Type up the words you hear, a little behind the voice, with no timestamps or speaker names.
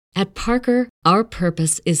At Parker, our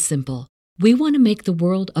purpose is simple. We want to make the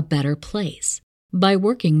world a better place by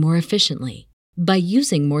working more efficiently, by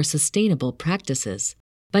using more sustainable practices,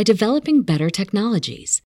 by developing better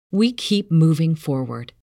technologies. We keep moving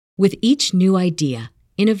forward. With each new idea,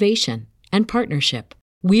 innovation, and partnership,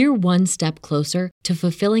 we're one step closer to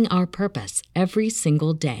fulfilling our purpose every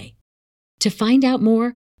single day. To find out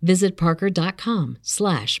more, visit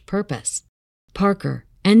parker.com/purpose. Parker,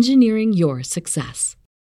 engineering your success.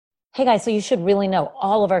 Hey guys, so you should really know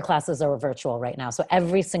all of our classes are virtual right now. So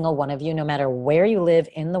every single one of you, no matter where you live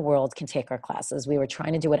in the world, can take our classes. We were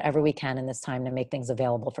trying to do whatever we can in this time to make things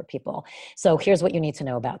available for people. So here's what you need to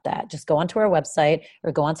know about that. Just go onto our website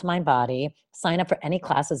or go onto MindBody, sign up for any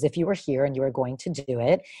classes if you were here and you are going to do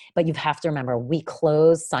it. But you have to remember, we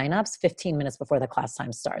close signups 15 minutes before the class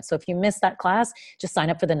time starts. So if you miss that class, just sign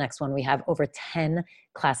up for the next one. We have over 10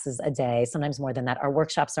 classes a day, sometimes more than that. Our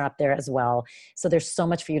workshops are up there as well. So there's so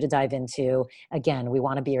much for you to dive into. Again, we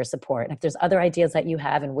want to be your support. And if there's other ideas that you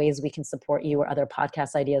have and ways we can support you or other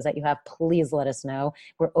podcast ideas that you have, please let us know.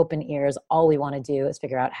 We're open ears. All we want to do is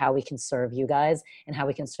figure out how we can serve you guys and how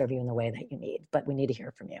we can serve you in the way that you need. But we need to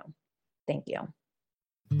hear from you. Thank you.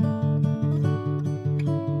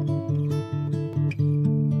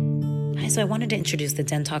 So I wanted to introduce the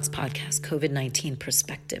Den Talks podcast COVID-19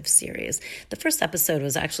 Perspective series. The first episode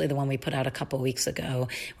was actually the one we put out a couple weeks ago,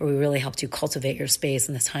 where we really helped you cultivate your space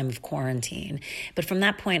in this time of quarantine. But from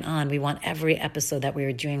that point on, we want every episode that we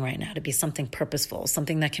are doing right now to be something purposeful,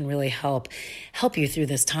 something that can really help you through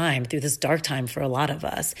this time, through this dark time for a lot of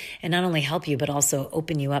us. And not only help you, but also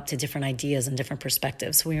open you up to different ideas and different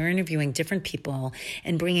perspectives. So we are interviewing different people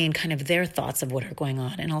and bringing kind of their thoughts of what are going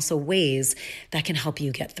on and also ways that can help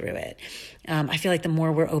you get through it. I feel like the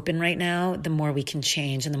more we're open right now, the more we can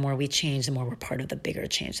change. And the more we change, the more we're part of the bigger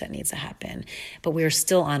change that needs to happen. But we are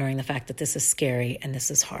still honoring the fact that this is scary and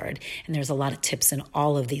this is hard. And there's a lot of tips in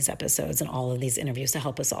all of these episodes and all of these interviews to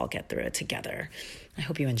help us all get through it together. I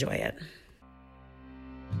hope you enjoy it.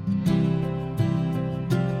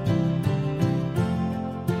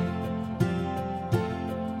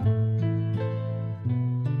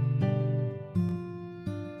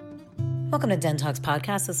 Welcome to Den Talks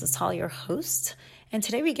Podcast. This is Tal, your host. And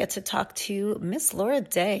today we get to talk to Miss Laura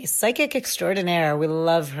Day, psychic extraordinaire. We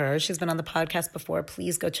love her. She's been on the podcast before.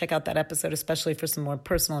 Please go check out that episode, especially for some more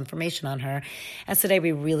personal information on her. As today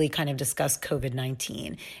we really kind of discuss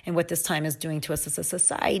COVID-19 and what this time is doing to us as a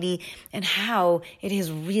society and how it is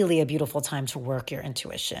really a beautiful time to work your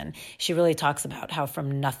intuition. She really talks about how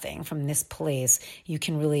from nothing, from this place, you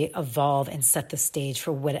can really evolve and set the stage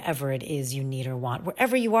for whatever it is you need or want,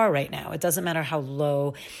 wherever you are right now. It doesn't matter how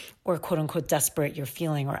low or quote unquote desperate you're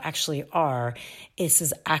feeling or actually are. This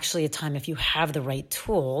is actually a time, if you have the right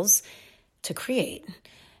tools, to create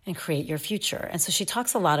and create your future. And so she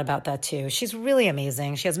talks a lot about that too. She's really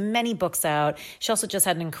amazing. She has many books out. She also just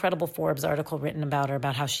had an incredible Forbes article written about her,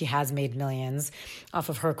 about how she has made millions off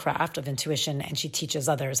of her craft of intuition, and she teaches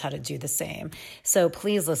others how to do the same. So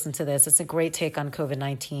please listen to this. It's a great take on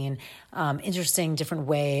COVID-19, interesting, different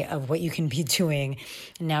way of what you can be doing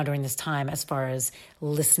now during this time as far as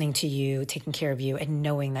listening to you, taking care of you, and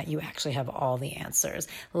knowing that you actually have all the answers.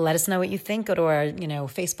 Let us know what you think. Go to our,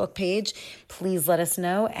 Facebook page. Please let us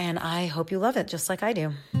know. And I hope you love it just like I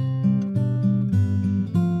do.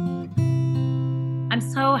 I'm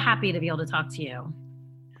so happy to be able to talk to you.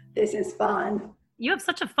 This is fun. You have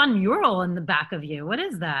such a fun mural in the back of you. What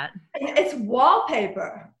is that? It's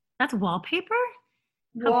wallpaper. That's wallpaper?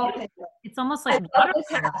 Wallpaper. It's almost like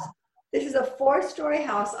watercolor. This is a 4-story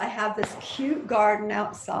house. I have this cute garden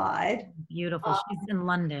outside. Beautiful. She's in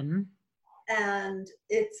London. And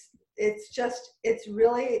it's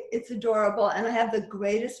adorable. And I have the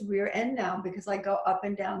greatest rear end now because I go up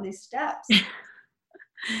and down these steps.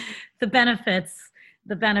 The benefits.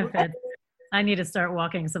 I need to start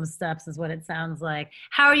walking some steps is what it sounds like.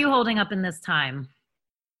 How are you holding up in this time?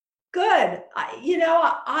 Good.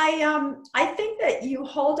 I think that you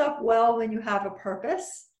hold up well when you have a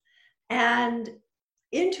purpose. And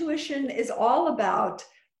intuition is all about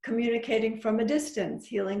communicating from a distance,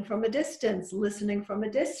 healing from a distance, listening from a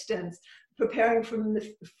distance, preparing for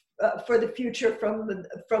the future from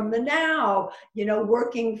the now,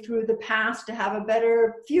 working through the past to have a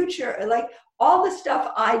better future. Like all the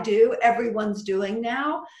stuff I do, everyone's doing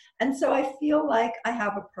now. And so I feel like I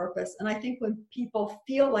have a purpose. And I think when people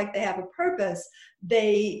feel like they have a purpose,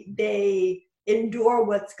 they endure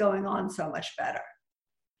what's going on so much better.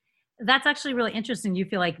 That's actually really interesting. You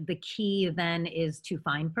feel like the key then is to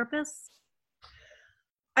find purpose?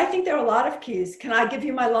 I think there are a lot of keys. Can I give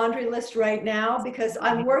you my laundry list right now? Because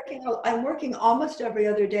I'm working almost every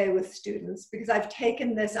other day with students, because I've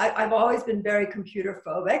taken this, I've always been very computer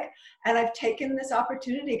phobic, and I've taken this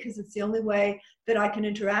opportunity because it's the only way that I can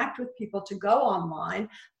interact with people to go online.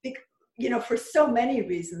 For so many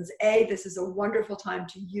reasons. This is a wonderful time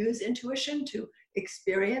to use intuition to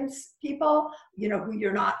experience people, who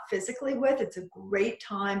you're not physically with. It's a great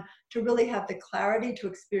time to really have the clarity to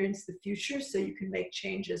experience the future so you can make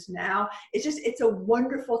changes now. It's a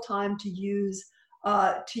wonderful time to use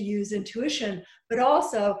intuition, but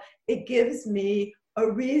also it gives me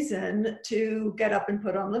a reason to get up and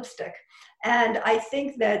put on lipstick. And I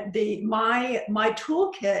think that my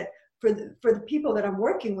toolkit for the people that I'm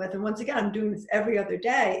working with, and once again, I'm doing this every other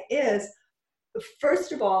day, is,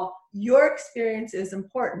 first of all, your experience is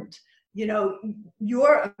important.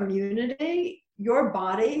 Your immunity, your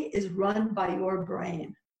body is run by your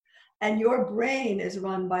brain. And your brain is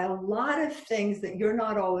run by a lot of things that you're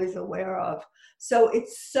not always aware of. So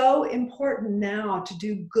it's so important now to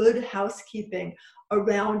do good housekeeping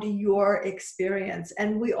around your experience.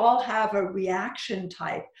 And we all have a reaction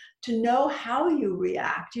type, to know how you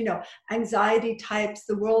react. Anxiety types,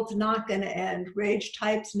 the world's not going to end. Rage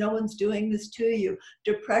types, no one's doing this to you.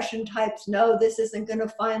 Depression types, no, this isn't going to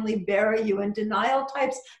finally bury you. And denial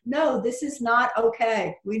types, no, this is not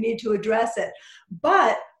okay. We need to address it.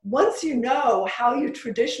 But once you know how you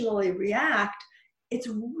traditionally react, it's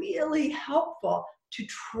really helpful to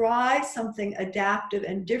try something adaptive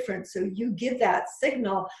and different. So you give that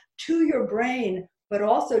signal to your brain, but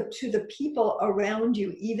also to the people around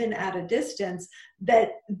you, even at a distance,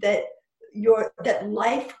 that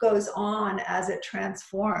life goes on as it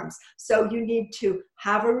transforms. So you need to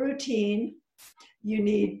have a routine. You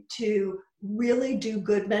need to really do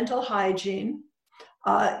good mental hygiene.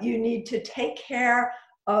 You need to take care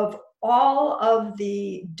of all of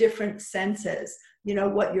the different senses,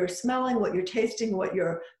 what you're smelling, what you're tasting, what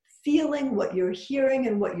you're feeling, what you're hearing,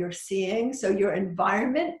 and what you're seeing. So your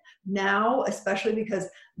environment now, especially because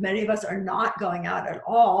many of us are not going out at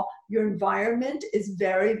all, your environment is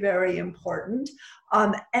very, very important.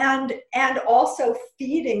 And also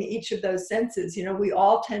feeding each of those senses. We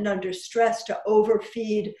all tend under stress to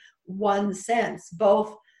overfeed one sense,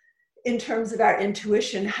 both in terms of our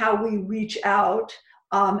intuition, how we reach out,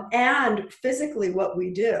 and physically what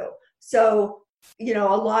we do. So, a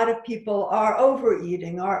lot of people are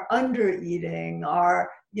overeating, are undereating, are,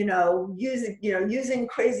 using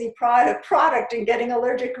crazy product and getting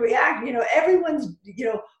allergic reaction. Everyone's,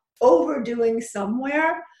 overdoing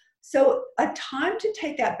somewhere. So a time to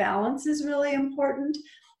take that balance is really important.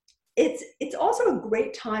 It's also a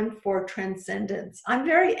great time for transcendence. I'm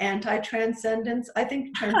very anti-transcendence. I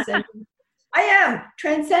think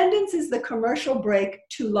transcendence is the commercial break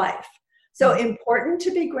to life. So important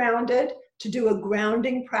to be grounded, to do a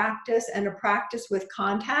grounding practice and a practice with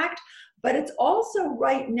contact. But it's also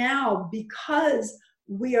right now, because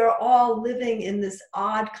we are all living in this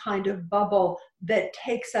odd kind of bubble that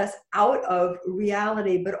takes us out of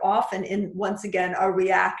reality, but often in, once again, a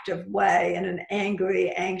reactive way, in an angry,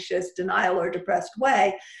 anxious, denial, or depressed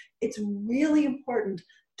way. It's really important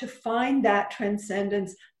to find that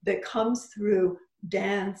transcendence that comes through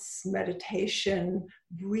dance, meditation,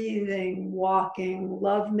 breathing, walking,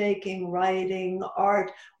 lovemaking, writing,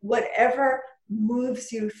 art, whatever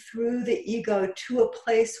moves you through the ego to a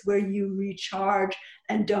place where you recharge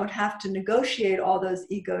and don't have to negotiate all those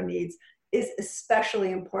ego needs, is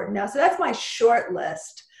especially important now. So that's my short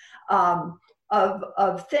list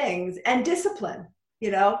of things. And discipline.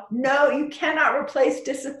 No, you cannot replace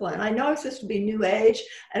discipline. I know it's supposed to be new age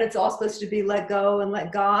and it's all supposed to be let go and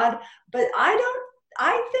let God, but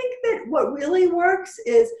I think that what really works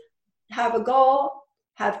is have a goal,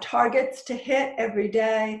 have targets to hit every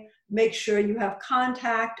day, make sure you have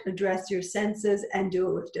contact, address your senses, and do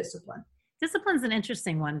it with discipline. Discipline's an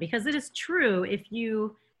interesting one, because it is true, if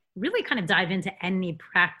you really kind of dive into any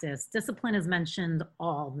practice, discipline is mentioned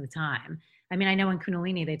all the time. I mean, I know in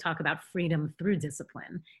Kundalini, they talk about freedom through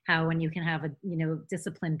discipline, how when you can have a,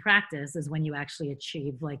 disciplined practice is when you actually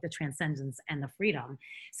achieve like the transcendence and the freedom.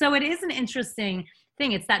 So it is an interesting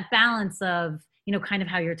thing. It's that balance of, kind of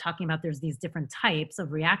how you're talking about, there's these different types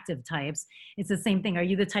of reactive types. It's the same thing. Are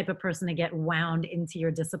you the type of person to get wound into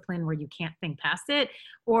your discipline where you can't think past it?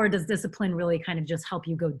 Or does discipline really kind of just help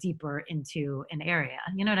you go deeper into an area?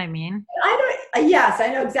 You know what I mean? Yes, I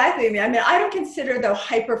know exactly what you mean. I don't consider the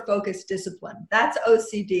hyper-focused discipline. That's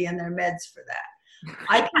OCD and their meds for that.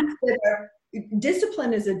 I consider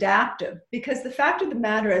discipline is adaptive, because the fact of the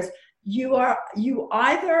matter is you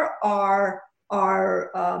either are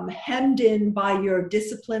hemmed in by your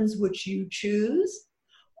disciplines, which you choose,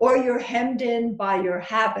 or you're hemmed in by your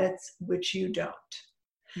habits, which you don't.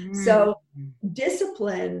 So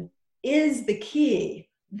discipline is the key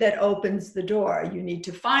that opens the door. You need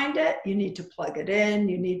to find it, you need to plug it in,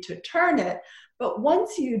 you need to turn it. But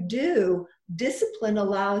once you do, discipline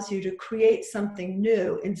allows you to create something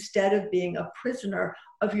new instead of being a prisoner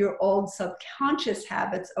of your old subconscious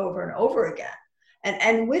habits over and over again.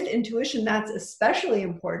 And with intuition, that's especially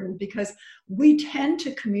important because we tend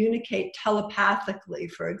to communicate telepathically,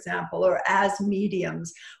 for example, or as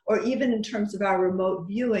mediums, or even in terms of our remote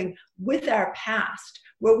viewing with our past,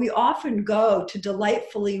 where we often go to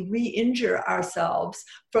delightfully re-injure ourselves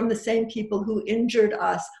from the same people who injured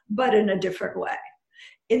us, but in a different way.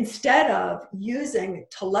 Instead of using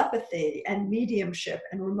telepathy and mediumship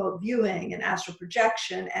and remote viewing and astral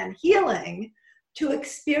projection and healing to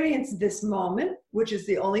experience this moment, which is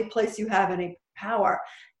the only place you have any power,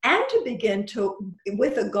 and to begin to,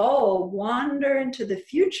 with a goal, wander into the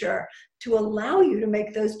future to allow you to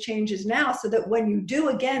make those changes now so that when you do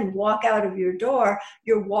again walk out of your door,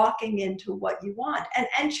 you're walking into what you want.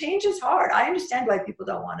 And change is hard. I understand why people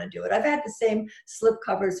don't want to do it. I've had the same slip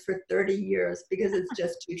covers for 30 years because it's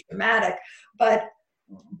just too traumatic. But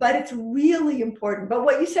it's really important. But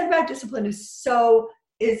what you said about discipline is so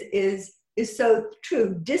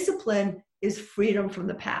true. Discipline is freedom from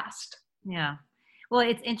the past. Yeah. Well,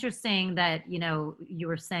 it's interesting that, you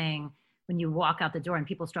were saying when you walk out the door and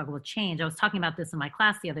people struggle with change. I was talking about this in my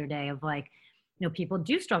class the other day of people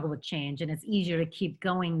do struggle with change, and it's easier to keep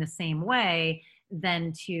going the same way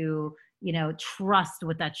than to, trust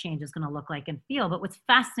what that change is going to look like and feel. But what's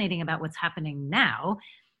fascinating about what's happening now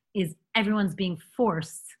is everyone's being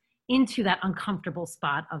forced into that uncomfortable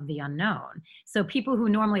spot of the unknown. So people who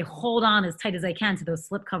normally hold on as tight as they can to those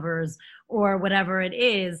slip covers or whatever it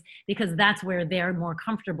is, because that's where they're more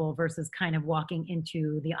comfortable versus kind of walking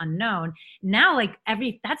into the unknown. Now,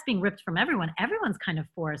 that's being ripped from everyone. Everyone's kind of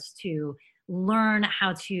forced to learn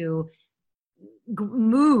how to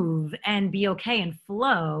move and be okay and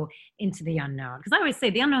flow into the unknown. Because I always say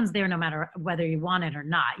the unknown's there no matter whether you want it or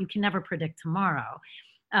not. You can never predict tomorrow.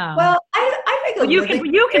 Well, I think you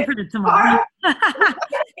can predict tomorrow.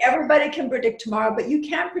 Everybody can predict tomorrow, but you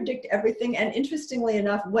can't predict everything. And interestingly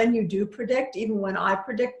enough, when you do predict, even when I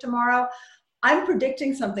predict tomorrow, I'm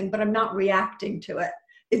predicting something, but I'm not reacting to it.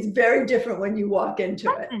 It's very different when you walk into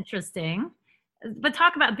it. That's interesting. But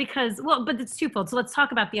but it's twofold. So let's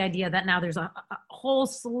talk about the idea that now there's a whole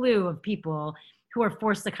slew of people who are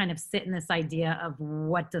forced to kind of sit in this idea of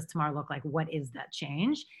what does tomorrow look like? What is that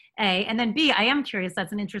change? A, and then B, I am curious,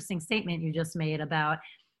 that's an interesting statement you just made about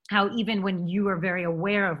how even when you are very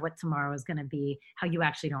aware of what tomorrow is going to be, how you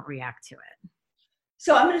actually don't react to it.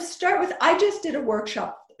 So I'm going to start with, I just did a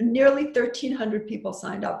workshop. Nearly 1,300 people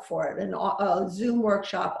signed up for it, a Zoom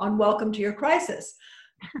workshop on Welcome to Your Crisis.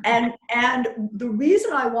 And the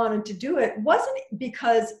reason I wanted to do it wasn't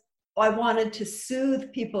because I wanted to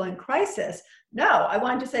soothe people in crisis. No, I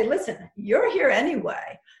wanted to say, listen, you're here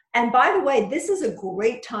anyway. And by the way, this is a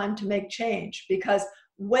great time to make change because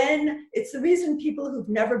it's the reason people who've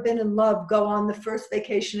never been in love go on the first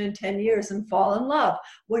vacation in 10 years and fall in love.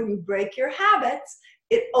 When you break your habits,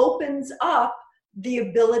 it opens up the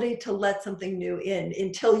ability to let something new in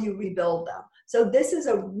until you rebuild them. So this is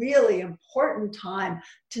a really important time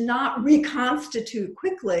to not reconstitute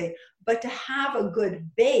quickly, but to have a good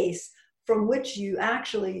base from which you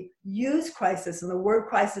actually use crisis. And the word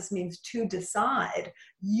crisis means to decide.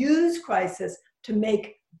 Use crisis to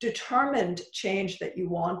make determined change that you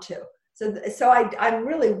want to. So I'm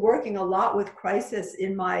really working a lot with crisis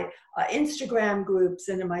in my Instagram groups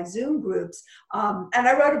and in my Zoom groups. And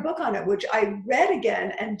I wrote a book on it, which I read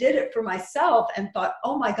again and did it for myself and thought,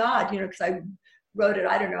 oh my God, because I wrote it,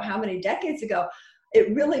 I don't know how many decades ago.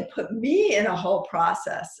 It really put me in a whole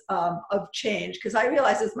process of change because I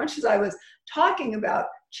realized as much as I was talking about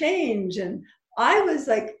change and I was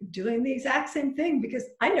doing the exact same thing because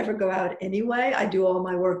I never go out anyway. I do all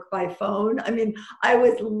my work by phone. I mean, I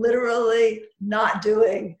was literally not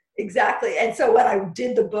doing exactly. And so when I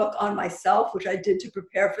did the book on myself, which I did to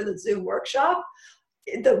prepare for the Zoom workshop,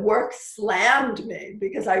 the work slammed me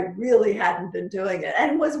because I really hadn't been doing it.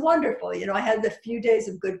 And it was wonderful. I had a few days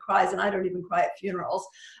of good cries, and I don't even cry at funerals,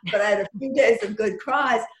 but I had a few days of good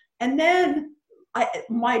cries. And then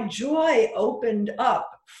my joy opened up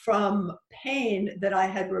from pain that I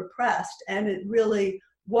had repressed. And it really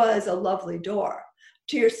was a lovely door.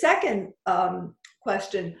 To your second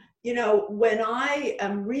question, when I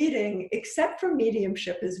am reading, except for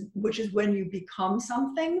mediumship, which is when you become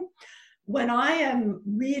something, when I am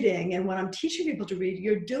reading and when I'm teaching people to read,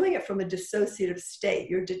 you're doing it from a dissociative state.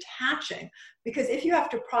 You're detaching, because if you have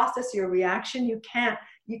to process your reaction, you can't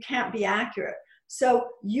be accurate. So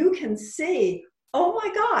you can see, oh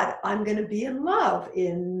my God, I'm going to be in love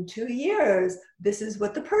in 2 years. This is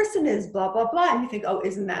what the person is, blah, blah, blah. And you think, oh,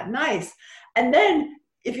 isn't that nice? And then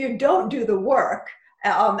if you don't do the work,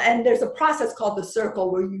 and there's a process called the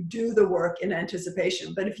circle where you do the work in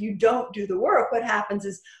anticipation. But if you don't do the work, what happens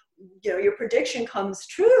is, your prediction comes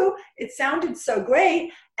true. It sounded so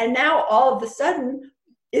great. And now all of a sudden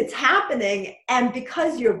it's happening. And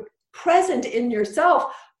because you're present in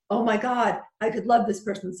yourself, oh my God, I could love this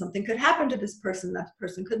person. Something could happen to this person. That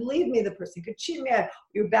person could leave me. The person could cheat me.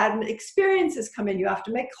 Your bad experiences come in. You have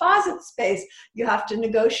to make closet space. You have to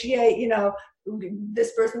negotiate,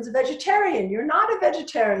 this person's a vegetarian. You're not a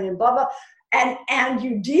vegetarian, blah, blah. And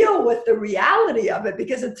you deal with the reality of it,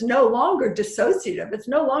 because it's no longer dissociative. It's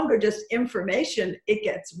no longer just information. It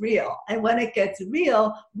gets real. And when it gets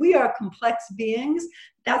real, we are complex beings.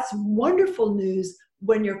 That's wonderful news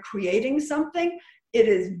when you're creating something. It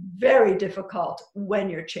is very difficult when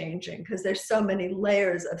you're changing, because there's so many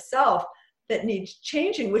layers of self that need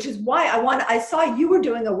changing, which is why I saw you were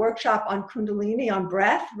doing a workshop on Kundalini, on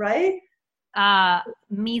breath, right?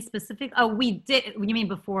 Me specific? Oh, we did. You mean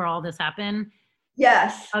before all this happened?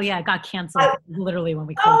 Yes. Oh yeah, it got canceled literally when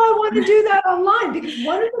we closed. Oh, I want to do that online, because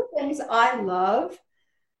one of the things I love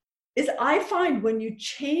is I find when you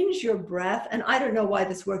change your breath, and I don't know why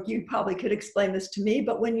this works, you probably could explain this to me,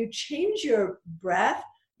 but when you change your breath,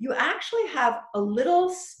 you actually have a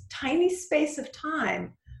little tiny space of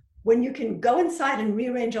time when you can go inside and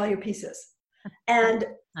rearrange all your pieces. And,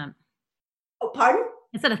 oh, pardon?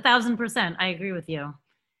 I said 1,000%. I agree with you.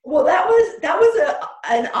 Well, that was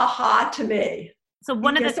an aha to me. So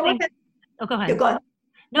one of the things. Oh, go ahead. Yeah, go on.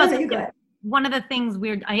 No, you go ahead. One of the things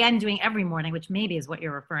I am doing every morning, which maybe is what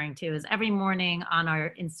you're referring to, is every morning on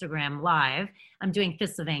our Instagram live, I'm doing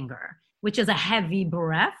Fists of Anger, which is a heavy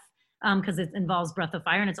breath, because it involves breath of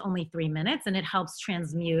fire, and it's only 3 minutes, and it helps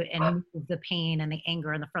transmute and move the pain and the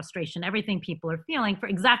anger and the frustration, everything people are feeling, for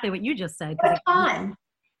exactly what you just said. What time?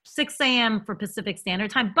 6 a.m. for Pacific Standard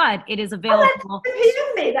Time, but it is available. Oh, that's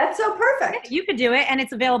repeating me. That's so perfect. You could do it, and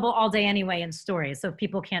it's available all day anyway in stories. So if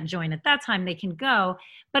people can't join at that time, they can go.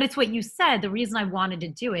 But it's what you said. The reason I wanted to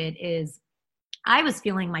do it is I was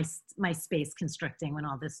feeling my space constricting when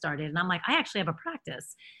all this started, and I'm like, I actually have a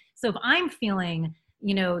practice. So if I'm feeling,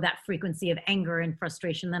 that frequency of anger and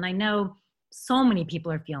frustration, then I know so many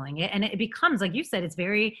people are feeling it, and it becomes, like you said, it's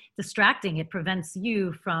very distracting. It prevents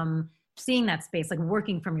you from seeing that space, like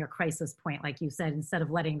working from your crisis point, like you said, instead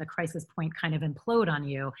of letting the crisis point kind of implode on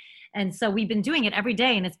you. And so we've been doing it every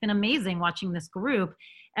day, and it's been amazing watching this group.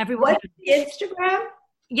 Everyone. What's the Instagram?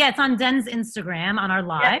 Yeah, it's on Den's Instagram on our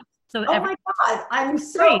live. Yeah. So my God, I'm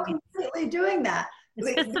so completely doing that.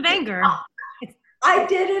 It's Fists of Anger. I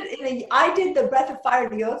did it. I did the Breath of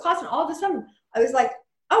Fire yoga class, and all of a sudden I was like,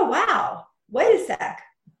 oh wow, wait a sec.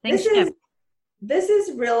 This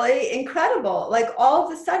is really incredible. Like all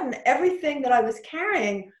of a sudden, everything that I was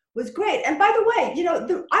carrying was great. And by the way,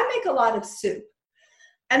 I make a lot of soup.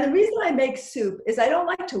 And the reason I make soup is I don't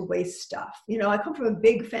like to waste stuff. I come from a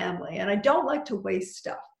big family, and I don't like to waste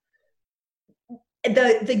stuff.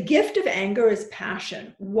 The gift of anger is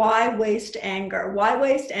passion. Why waste anger? Why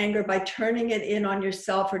waste anger by turning it in on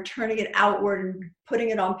yourself or turning it outward and putting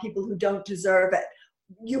it on people who don't deserve it?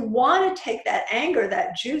 You want to take that anger,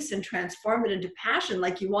 that juice, and transform it into passion.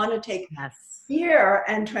 Like you want to take fear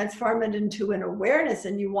and transform it into an awareness,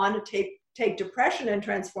 and you want to take depression and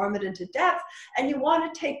transform it into depth, and you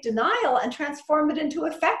want to take denial and transform it into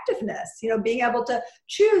effectiveness. Being able to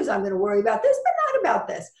choose, I'm going to worry about this, but not about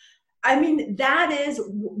this. I mean, that is,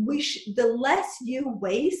 the less you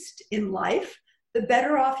waste in life, the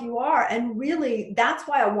better off you are. And really, that's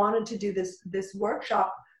why I wanted to do this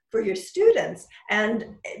workshop for your students.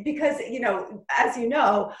 And because, as you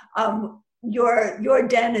know, your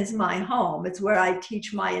den is my home. It's where I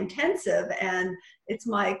teach my intensive, and it's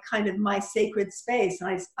my sacred space.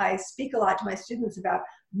 And I speak a lot to my students about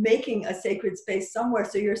making a sacred space somewhere.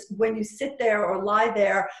 So when you sit there or lie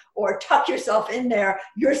there or tuck yourself in there,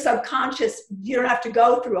 your subconscious, you don't have to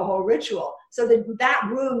go through a whole ritual. So that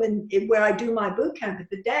room where I do my boot camp at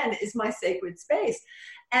the den is my sacred space.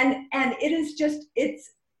 And it is just,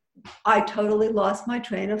 I totally lost my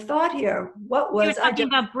train of thought here. What was I talking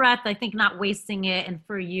about breath? I think not wasting it. And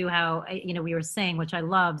for you, how, we were saying, which I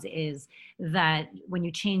loved, is that when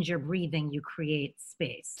you change your breathing, you create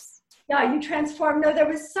space. Yeah, you transform. No, there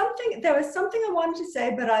was something I wanted to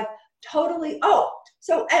say, but I've totally,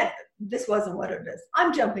 this wasn't what it is.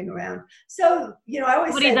 I'm jumping around. So, I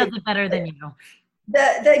always say does it better than you.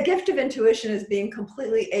 The gift of intuition is being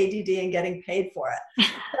completely ADD and getting paid for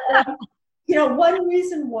it. One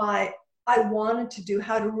reason why I wanted to do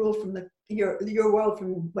How to Rule from your world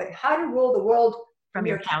from How to Rule the World from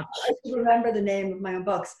your couch. I should remember the name of my own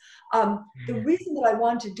books. The reason that I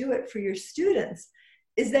want to do it for your students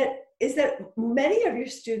is that many of your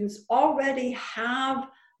students already have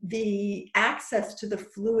the access to the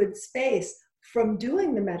fluid space from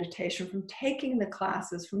doing the meditation, from taking the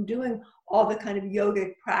classes, from doing all the kind of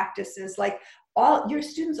yogic practices. Like, all your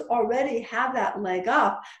students already have that leg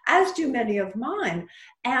up, as do many of mine.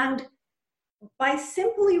 And by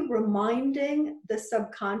simply reminding the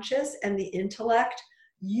subconscious and the intellect,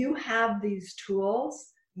 you have these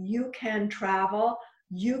tools, you can travel,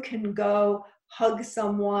 you can go hug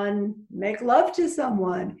someone, make love to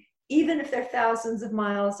someone, even if they're thousands of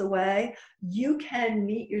miles away. You can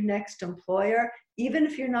meet your next employer, even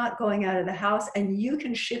if you're not going out of the house, and you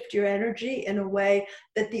can shift your energy in a way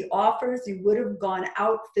that the offers you would have gone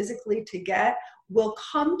out physically to get will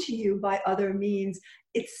come to you by other means.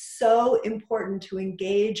 It's so important to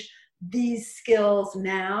engage these skills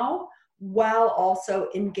now while also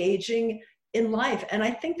engaging in life. And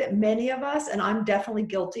I think that many of us, and I'm definitely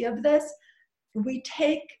guilty of this, we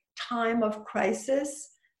take time of crisis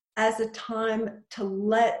as a time to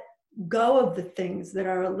let go of the things that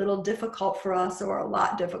are a little difficult for us or a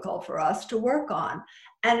lot difficult for us to work on.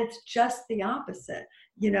 And it's just the opposite.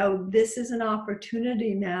 This is an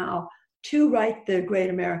opportunity now to write the great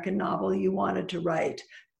American novel you wanted to write,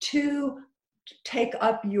 to take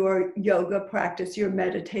up your yoga practice, your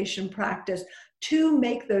meditation practice, to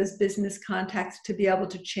make those business contacts, to be able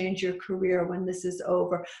to change your career when this is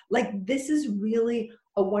over. Like, this is really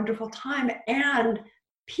a wonderful time. And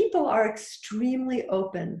people are extremely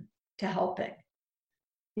open to helping.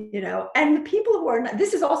 And the people who are not,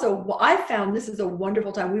 this is also, I found this is a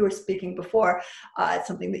wonderful time. We were speaking before, it's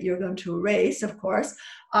something that you're going to erase, of course,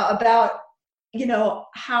 about,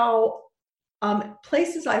 how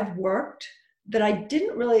places I've worked that I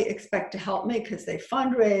didn't really expect to help me because they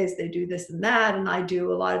fundraise, they do this and that, and I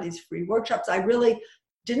do a lot of these free workshops. I really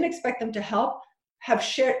didn't expect them to help, have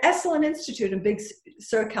shared. Esalen Institute in Big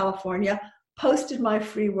Sur, California, posted my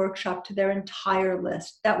free workshop to their entire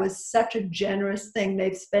list. That was such a generous thing.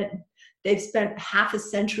 They've spent half a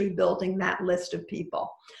century building that list of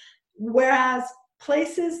people. Whereas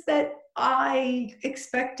places that I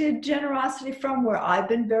expected generosity from, where I've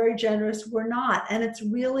been very generous, were not. And it's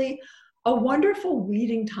really a wonderful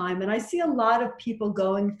weeding time. And I see a lot of people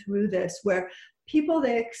going through this, where people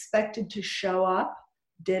they expected to show up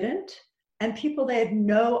didn't, and people they had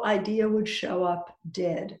no idea would show up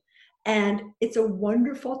did. And it's a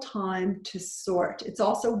wonderful time to sort. It's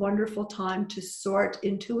also a wonderful time to sort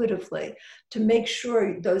intuitively, to make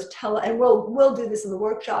sure those and we'll do this in the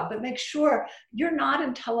workshop, but make sure you're not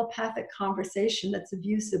in telepathic conversation that's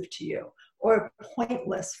abusive to you or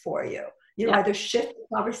pointless for you. Either shift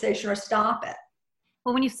the conversation or stop it.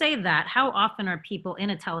 Well, when you say that, how often are people in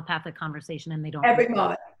a telepathic conversation and they don't? Every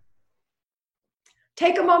moment.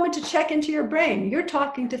 Take a moment to check into your brain. You're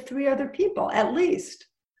talking to 3 other people, at least.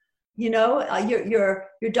 You're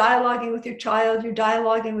dialoguing with your child, you're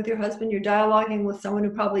dialoguing with your husband, you're dialoguing with someone who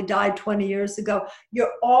probably died 20 years ago.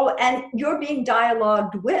 And you're being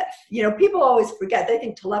dialogued with. People always forget. They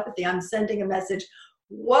think telepathy, I'm sending a message.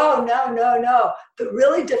 Whoa, no. The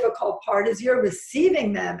really difficult part is you're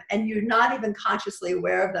receiving them and you're not even consciously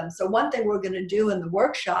aware of them. So one thing we're going to do in the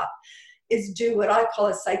workshop is do what I call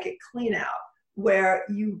a psychic clean out, where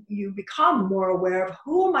you become more aware of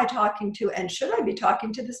who am I talking to, and should I be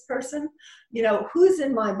talking to this person? Who's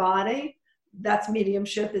in my body? That's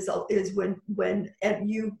mediumship, is when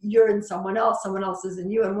you're in someone else is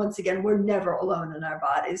in you. And once again, we're never alone in our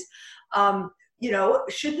bodies.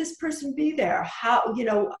 Should this person be there? How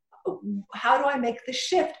do I make the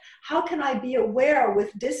shift? How can I be aware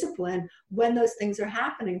with discipline when those things are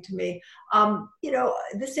happening to me?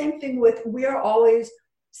 The same thing with, we are always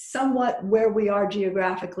somewhat where we are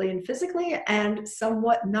geographically and physically, and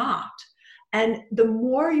somewhat not. And the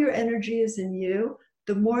more your energy is in you,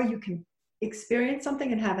 the more you can experience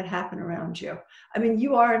something and have it happen around you. I mean,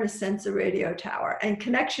 you are in a sense a radio tower, and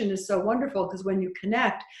connection is so wonderful because when you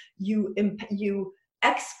connect, you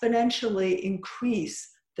exponentially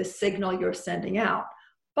increase the signal you're sending out.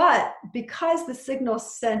 But because the signal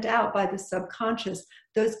sent out by the subconscious,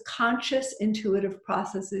 those conscious intuitive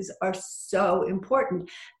processes are so important.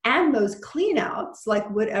 And those clean outs, like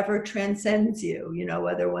whatever transcends you,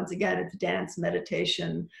 whether once again it's dance,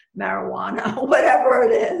 meditation, marijuana, whatever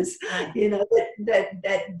it is,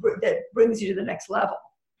 that brings you to the next level.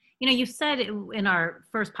 You said in our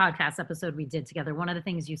first podcast episode we did together, one of the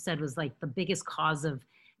things you said was like the biggest cause of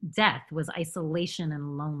death was isolation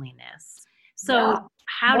and loneliness. So Yeah.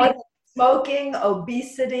 how More do than smoking,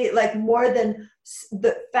 obesity, like more than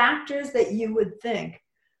the factors that you would think.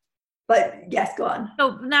 But yes, go on.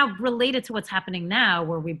 So now related to what's happening now,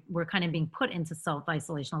 where we're kind of being put into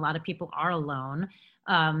self-isolation, a lot of people are alone.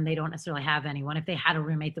 They don't necessarily have anyone. If they had a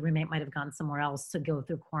roommate, the roommate might have gone somewhere else to go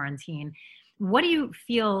through quarantine. What do you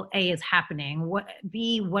feel, A, is happening? What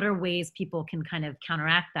are ways people can kind of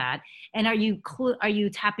counteract that? And are you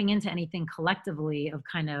tapping into anything collectively of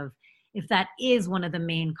kind of, if that is one of the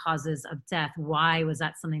main causes of death, why was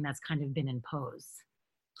that something that's kind of been imposed?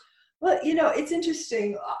 Well, it's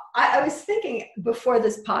interesting. I was thinking before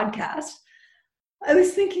this podcast, I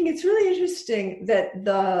was thinking it's really interesting that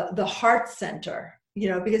the heart center,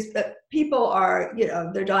 because people are,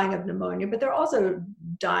 they're dying of pneumonia, but they're also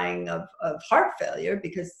dying of heart failure,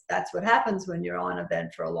 because that's what happens when you're on a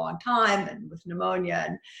vent for a long time and with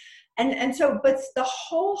pneumonia. And so, but the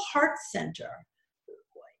whole heart center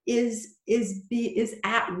is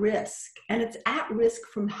at risk, and it's at risk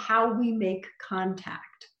from how we make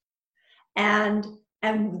contact. And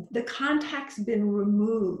the contact's been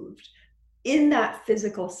removed in that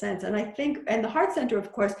physical sense. And I think, and the heart center,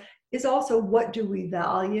 of course, is also, what do we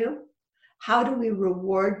value? How do we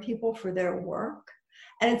reward people for their work?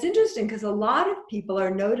 And it's interesting because a lot of people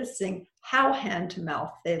are noticing how hand to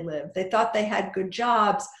mouth they live. They thought they had good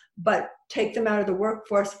jobs, but take them out of the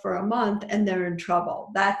workforce for a month and they're in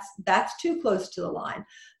trouble. That's too close to the line.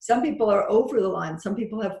 Some people are over the line. Some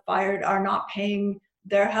people are not paying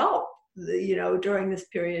their help, during this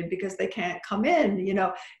period because they can't come in.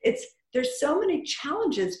 There's so many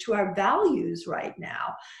challenges to our values right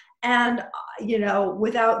now. And,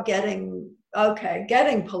 without getting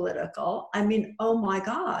political, I mean, oh my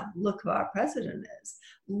God, look who our president is.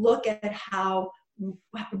 Look at how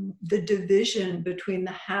the division between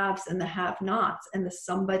the haves and the have-nots and the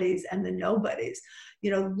somebodies and the nobodies.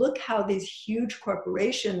 Look how these huge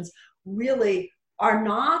corporations really are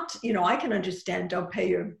not, I can understand, don't pay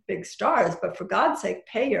your big stars, but for God's sake,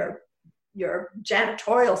 pay your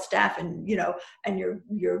janitorial staff and, and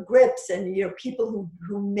your grips and, people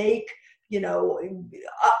who make,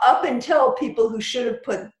 up until people who should have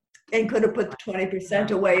put and could have put the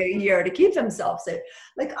 20% away a year to keep themselves safe.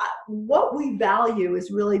 Like, what we value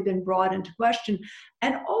has really been brought into question.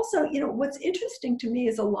 And also, what's interesting to me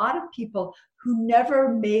is a lot of people who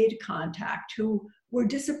never made contact, who were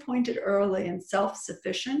disappointed early and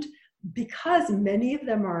self-sufficient, because many of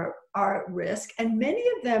them are at risk, and many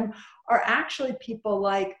of them are actually people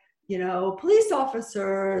like, police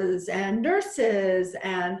officers and nurses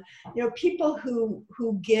and, people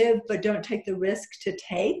who give but don't take the risk to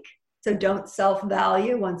take, so don't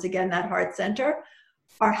self-value, once again, that heart center,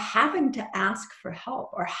 are having to ask for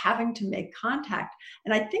help or having to make contact.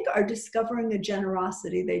 And I think are discovering a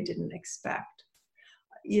generosity they didn't expect.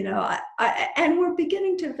 And we're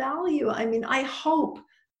beginning to value. I mean, I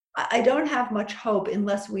don't have much hope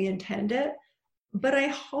unless we intend it, but I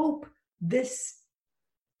hope this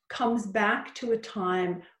comes back to a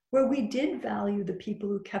time where we did value the people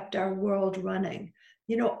who kept our world running.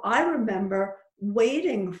 I remember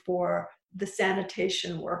waiting for the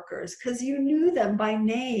sanitation workers because you knew them by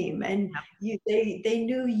name, and they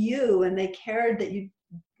knew you, and they cared that you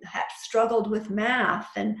had struggled with math,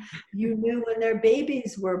 and you knew when their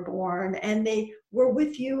babies were born, and they were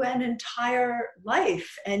with you an entire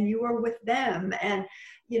life, and you were with them, and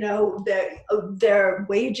their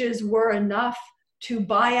wages were enough to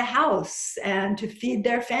buy a house and to feed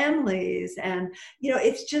their families. And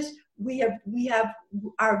it's just, we have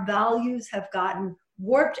our values have gotten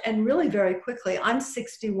warped, and really very quickly. I'm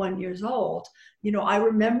 61 years old. I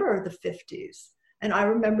remember the 50s. And I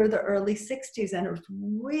remember the early 60s, and it was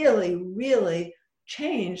really, really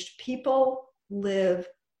changed. People live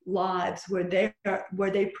lives where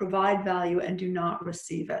they provide value and do not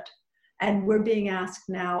receive it. And we're being asked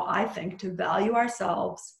now, I think, to value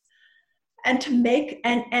ourselves and to make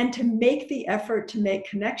the effort to make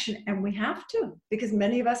connection. And we have to, because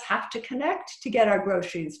many of us have to connect to get our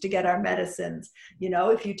groceries, to get our medicines.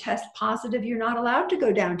 If you test positive, you're not allowed to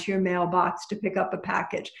go down to your mailbox to pick up a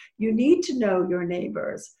package. You need to know your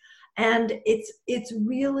neighbors. And it's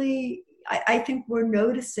really, I think we're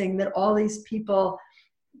noticing that all these people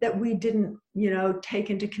that we didn't, take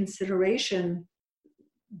into consideration,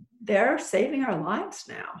 they're saving our lives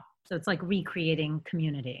now. So it's like recreating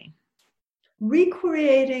community.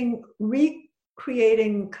 Recreating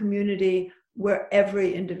community where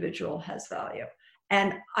every individual has value.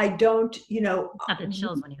 And I don't, Got the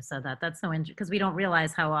chills when you said that. That's so interesting, because we don't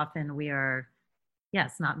realize how often we are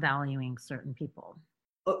Yes, not valuing certain people.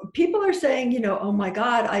 People are saying, oh my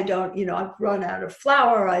God, I don't, I've run out of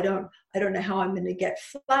flour. I don't know how I'm going to get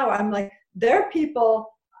flour. I'm like, there are people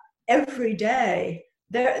every day.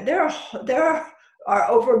 There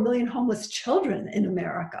are over 1 million homeless children in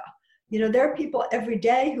America. There are people every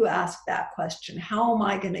day who ask that question: how am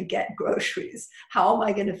I going to get groceries? How am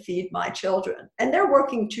I going to feed my children? And they're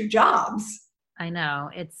working 2 jobs. I know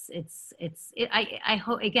I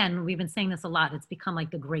hope, again, we've been saying this a lot. It's become like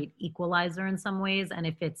the great equalizer in some ways. And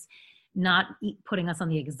if it's not putting us on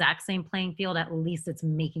the exact same playing field, at least it's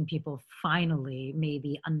making people finally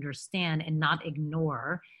maybe understand and not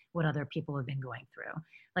ignore what other people have been going through.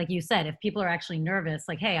 Like you said, if people are actually nervous,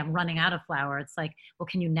 like, hey, I'm running out of flour, it's like, well,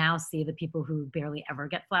 can you now see the people who barely ever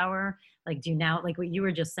get flour? Like, do you now, like what you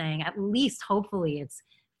were just saying, at least hopefully it's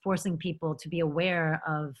forcing people to be aware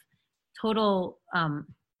of total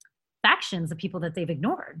factions of people that they've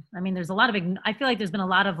ignored. I mean, there's a lot of, I feel like there's been a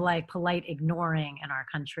lot of like polite ignoring in our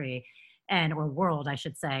country or world, I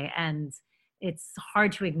should say. And it's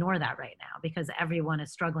hard to ignore that right now because everyone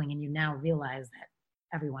is struggling, and you now realize that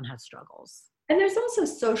everyone has struggles. And there's also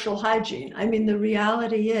social hygiene. I mean, the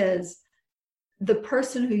reality is the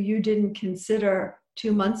person who you didn't consider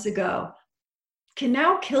 2 months ago can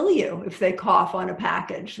now kill you if they cough on a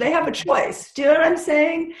package. They have a choice. Do you know what I'm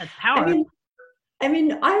saying? That's power. I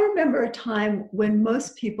mean, I remember a time when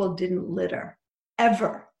most people didn't litter,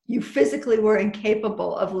 ever. You physically were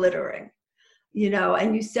incapable of littering,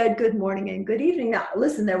 and you said good morning and good evening. Now,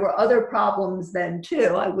 listen, there were other problems then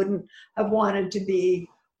too. I wouldn't have wanted to be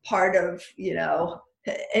part of,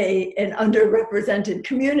 an underrepresented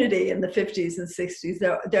community in the 50s and 60s.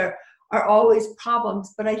 There are always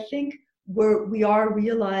problems, but I think we are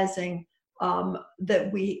realizing that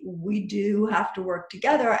we do have to work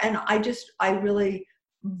together. And I really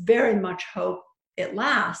very much hope it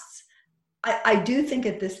lasts. I do think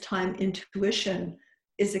at this time, intuition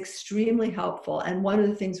is extremely helpful. And one of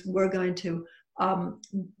the things we're going to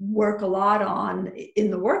work a lot on in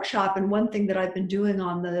the workshop, and one thing that I've been doing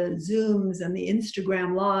on the Zooms and the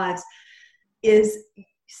Instagram lives, is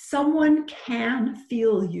someone can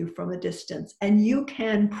feel you from a distance, and you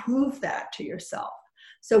can prove that to yourself.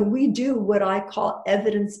 So we do what I call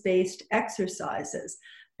evidence-based exercises,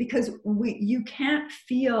 because you can't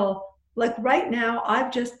feel, like right now,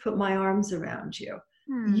 I've just put my arms around you.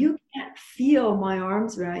 You can't feel my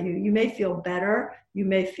arms around you. You may feel better, you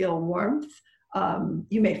may feel warmth,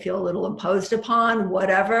 you may feel a little imposed upon,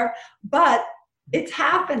 whatever, but it's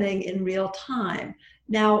happening in real time.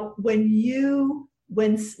 Now, when you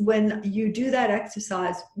do that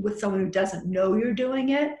exercise with someone who doesn't know you're doing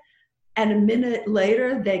it, and a minute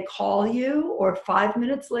later they call you, or 5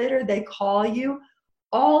 minutes later they call you,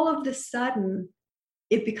 all of the sudden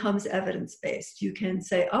it becomes evidence-based. You can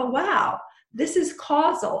say, oh, wow, this is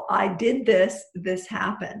causal. I did this, this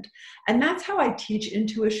happened. And that's how I teach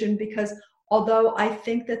intuition, because although I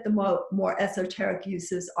think that the more esoteric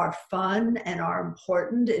uses are fun and are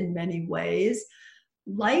important in many ways,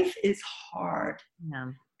 life is hard.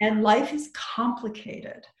 Yeah. And life is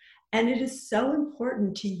complicated. And it is so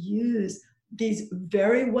important to use these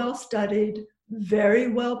very well-studied, very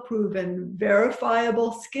well-proven,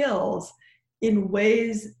 verifiable skills in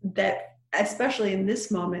ways that, especially in this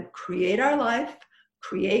moment, create our life,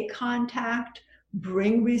 create contact,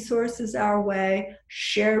 bring resources our way,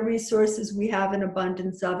 share resources we have an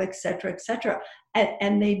abundance of, et cetera, et cetera.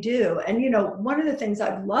 And they do. And, one of the things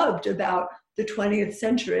I've loved about the 20th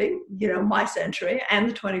century, my century, and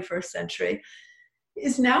the 21st century,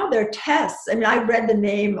 is now there are tests. I mean, I read the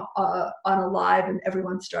name on a live and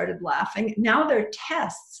everyone started laughing. Now there are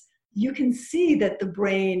tests. You can see that the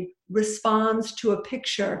brain responds to a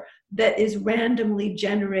picture that is randomly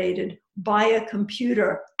generated by a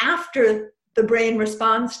computer after the brain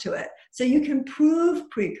responds to it. So you can prove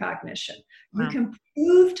precognition. Wow. You can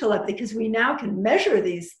prove telepathy, because we now can measure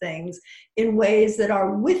these things in ways that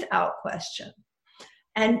are without question.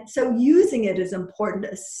 And so using it is important,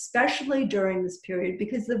 especially during this period,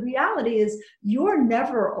 because the reality is you're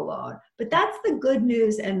never alone. But that's the good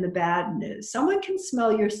news and the bad news. Someone can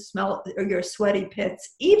smell or your sweaty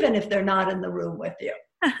pits, even if they're not in the room with you.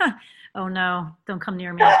 Oh no, don't come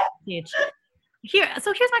near me. So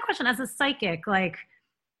here's my question. As a psychic, like,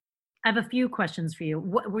 I have a few questions for you.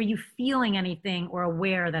 Were you feeling anything or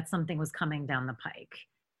aware that something was coming down the pike?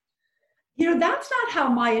 That's not how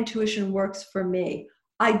my intuition works for me.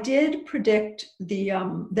 I did predict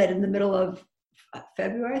that in the middle of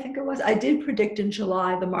February, I think it was, I did predict in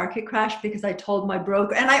July the market crash, because I told my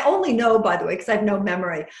broker, and I only know, by the way, because I have no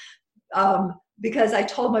memory, because I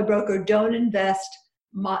told my broker, don't invest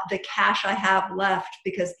the cash I have left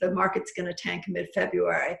because the market's going to tank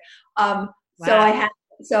mid-February. Wow.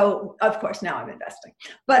 So of course now I'm investing,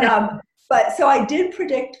 but so I did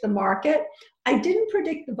predict the market. I didn't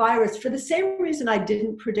predict the virus for the same reason I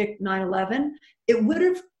didn't predict 9/11. It would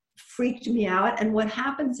have freaked me out. And what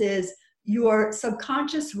happens is your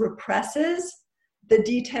subconscious represses the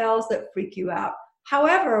details that freak you out.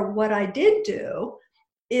 However, what I did do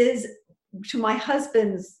is, to my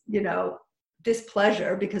husband's,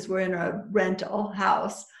 displeasure, because we're in a rental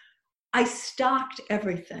house, I stocked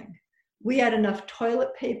everything. We had enough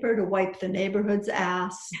toilet paper to wipe the neighborhood's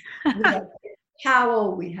ass. We had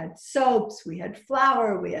towel, we had soaps, we had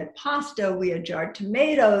flour, we had pasta, we had jarred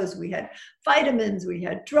tomatoes, we had vitamins, we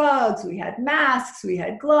had drugs, we had masks, we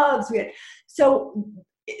had gloves,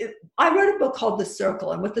 I wrote a book called The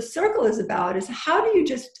Circle, and what The Circle is about is how do you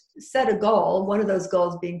just set a goal, one of those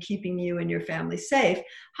goals being keeping you and your family safe.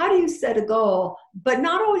 How do you set a goal, but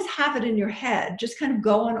not always have it in your head, just kind of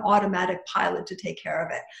go on automatic pilot to take care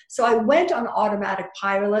of it. So I went on automatic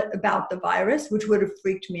pilot about the virus, which would have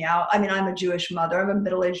freaked me out. I mean, I'm a Jewish mother. I'm a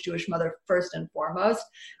middle-aged Jewish mother first and foremost.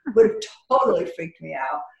 Would have totally freaked me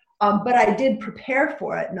out. But I did prepare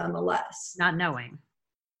for it nonetheless. Not knowing.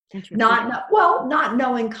 Not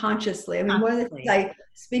knowing consciously. I mean, one of the things I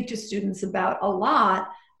speak to students about a lot,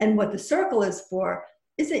 and what The Circle is for,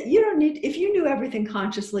 is that you don't need, if you knew everything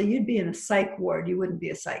consciously, you'd be in a psych ward. You wouldn't be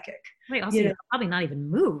a psychic. Right. Also, you'd probably not even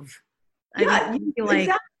move. Exactly.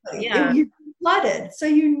 Yeah. You're flooded. So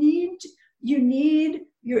you need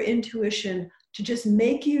your intuition to just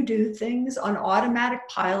make you do things on automatic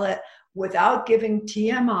pilot without giving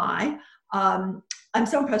TMI. I'm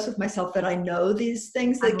so impressed with myself that I know these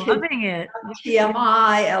things that I'm loving it.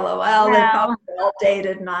 TMI, LOL, wow. They're probably all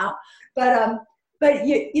dated now. But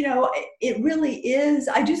it really is.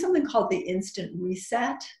 I do something called the instant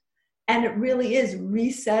reset, and it really is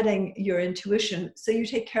resetting your intuition. So you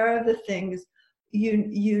take care of the things you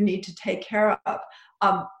need to take care of.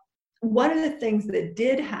 One of the things that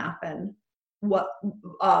did happen,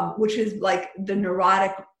 which is like the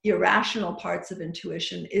neurotic, irrational parts of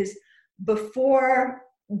intuition, is before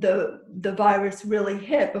the virus really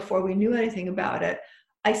hit, before we knew anything about it,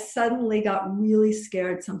 I suddenly got really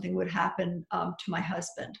scared something would happen to my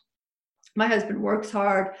husband. My husband works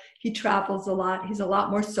hard. He travels a lot. He's a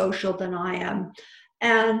lot more social than I am.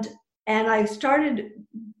 And I started,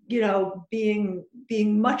 being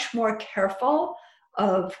much more careful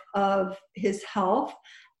of his health.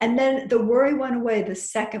 And then the worry went away the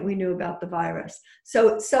second we knew about the virus.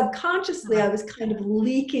 So subconsciously, I was kind of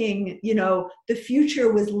leaking, the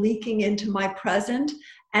future was leaking into my present,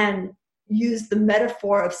 and used the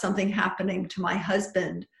metaphor of something happening to my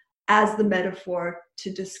husband as the metaphor to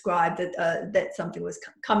describe that something was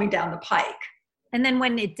coming down the pike. And then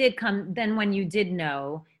when it did come, then when you did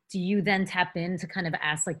know, do you then tap in to kind of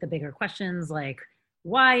ask like the bigger questions, like,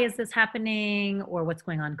 why is this happening, or what's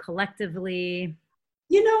going on collectively?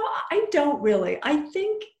 I don't really. I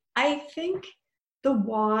think the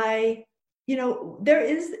why, there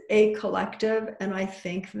is a collective, and I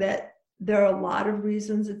think that there are a lot of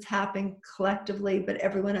reasons it's happening collectively, but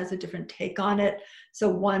everyone has a different take on it. So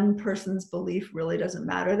one person's belief really doesn't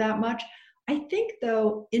matter that much. I think,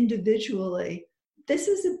 though, individually, this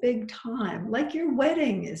is a big time. Like your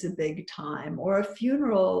wedding is a big time, or a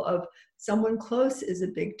funeral of someone close is a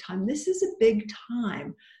big time. This is a big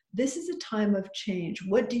time. This is a time of change.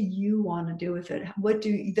 What do you want to do with it? What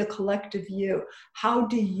do the collective you, how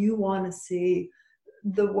do you want to see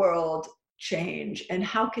the world change? And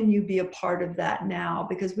how can you be a part of that now?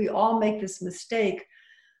 Because we all make this mistake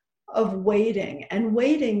of waiting. And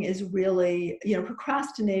waiting is really,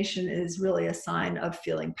 procrastination is really a sign of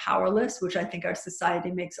feeling powerless, which I think our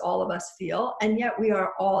society makes all of us feel. And yet we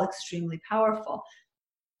are all extremely powerful.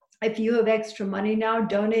 If you have extra money now,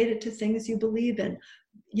 donate it to things you believe in.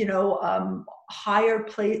 Pay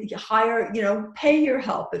your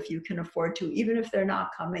help if you can afford to, even if they're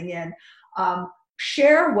not coming in.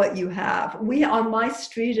 Share what you have. On my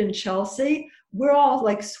street in Chelsea, we're all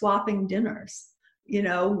like swapping dinners.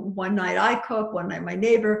 One night I cook, one night my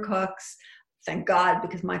neighbor cooks. Thank God,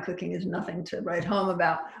 because my cooking is nothing to write home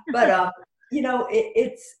about. But,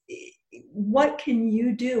 it's what can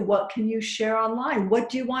you do? What can you share online? What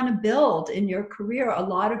do you want to build in your career? A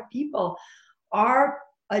lot of people are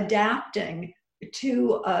adapting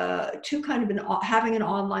to kind of having an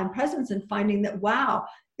online presence and finding that, wow,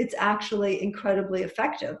 it's actually incredibly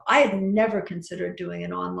effective. I had never considered doing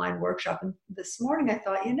an online workshop. And this morning I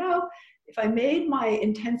thought, if I made my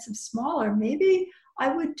intensive smaller, maybe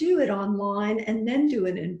I would do it online and then do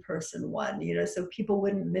an in-person one, so people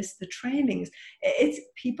wouldn't miss the trainings.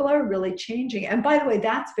 People are really changing. And by the way,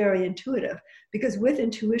 that's very intuitive, because with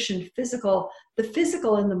intuition, the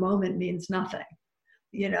physical in the moment means nothing.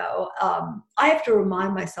 I have to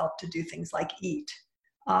remind myself to do things like eat.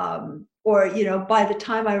 Or by the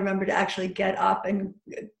time I remember to actually get up, and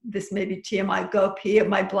this may be TMI, go pee,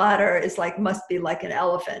 my bladder must be like an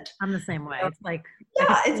elephant. I'm the same way. It's like,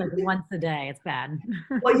 it's like once a day. It's bad.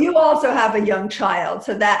 Well, you also have a young child,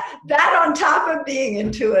 so that on top of being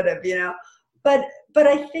intuitive, but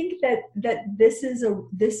I think that this is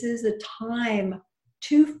a time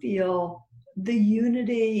to feel the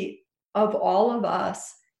unity of all of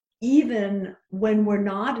us, even when we're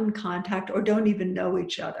not in contact or don't even know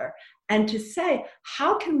each other. And to say,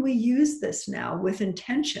 how can we use this now with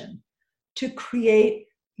intention to create,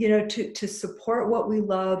 to support what we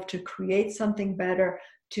love, to create something better,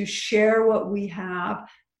 to share what we have.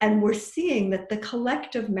 And we're seeing that the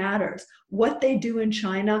collective matters. What they do in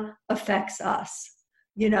China affects us.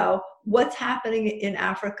 What's happening in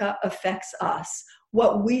Africa affects us.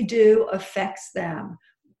 What we do affects them.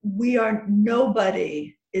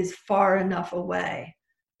 Nobody is far enough away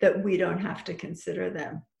that we don't have to consider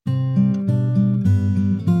them.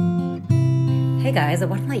 Hey guys, I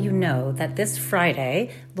want to let you know that this Friday,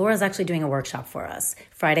 Laura's actually doing a workshop for us.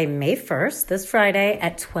 Friday, May 1st, this Friday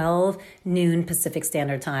at 12 noon Pacific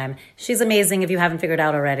Standard Time. She's amazing if you haven't figured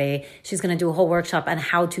out already. She's going to do a whole workshop on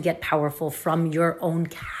how to get powerful from your own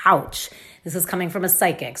couch. This is coming from a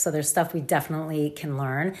psychic, so there's stuff we definitely can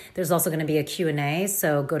learn. There's also going to be a Q&A,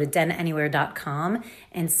 so go to denanywhere.com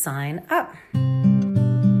and sign up.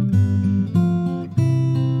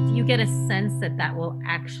 You get a sense that will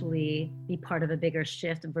actually be part of a bigger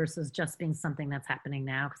shift versus just being something that's happening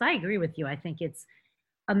now? Because I agree with you. I think it's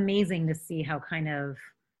amazing to see how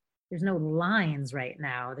there's no lines right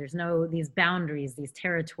now. There's no these boundaries, these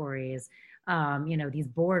territories, these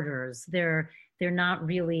borders. They're not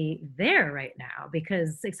really there right now,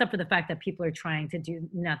 because except for the fact that people are trying to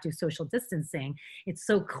not do social distancing, it's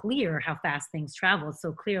so clear how fast things travel. It's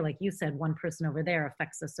so clear, like you said, one person over there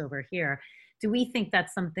affects us over here. Do we think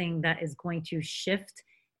that's something that is going to shift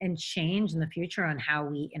and change in the future on how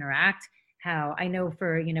we interact? How I know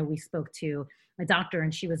we spoke to a doctor,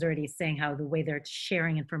 and she was already saying how the way they're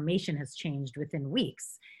sharing information has changed within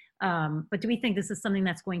weeks. But do we think this is something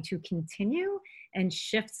that's going to continue and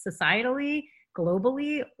shift societally,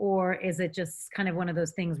 globally, or is it just kind of one of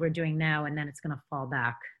those things we're doing now and then it's going to fall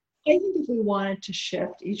back? I think if we wanted to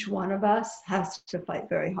shift, each one of us has to fight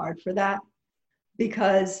very hard for that,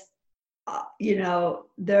 because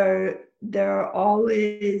there are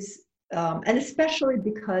always, and especially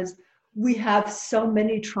because we have so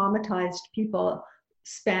many traumatized people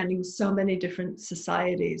spanning so many different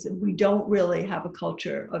societies, and we don't really have a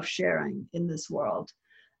culture of sharing in this world.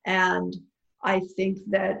 And I think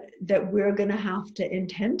that we're going to have to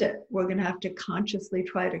intend it. We're going to have to consciously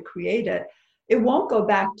try to create it. It won't go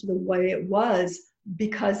back to the way it was,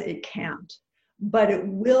 because it can't, but it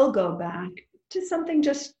will go back to something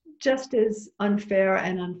just as unfair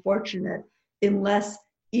and unfortunate, unless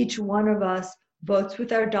each one of us votes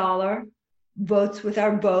with our dollar, votes with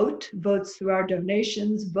our vote, votes through our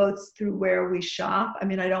donations, votes through where we shop. I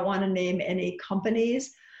mean, I don't want to name any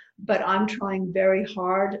companies, but I'm trying very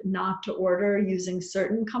hard not to order using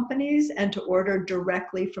certain companies and to order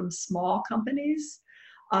directly from small companies.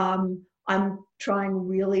 I'm trying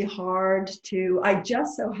really hard I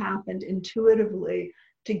just so happened intuitively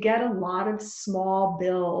to get a lot of small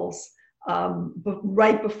bills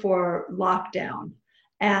right before lockdown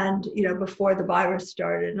and, before the virus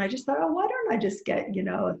started. And I just thought, why don't I just get,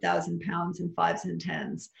 1,000 pounds in 5s and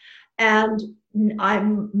 10s? And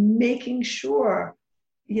I'm making sure,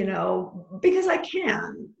 because I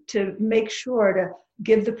can, to make sure to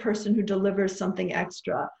give the person who delivers something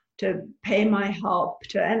extra, to pay my help,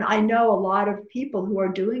 and I know a lot of people who are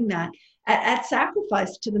doing that at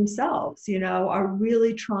sacrifice to themselves, are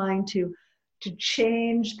really trying to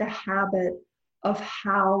change the habit of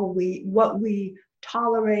what we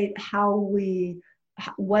tolerate,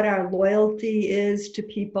 what our loyalty is to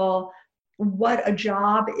people, what a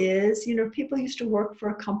job is. People used to work for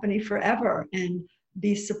a company forever and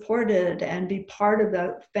be supported and be part of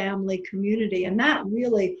the family community. And that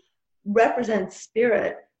really represents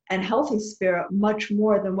spirit and healthy spirit much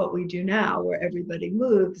more than what we do now, where everybody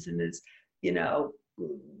moves and is,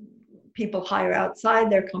 people hire outside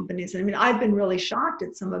their companies. I mean, I've been really shocked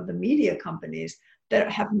at some of the media companies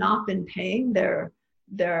that have not been paying their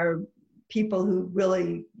people who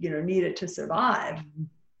really, need it to survive.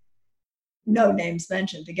 No names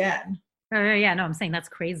mentioned again. Yeah, no, I'm saying that's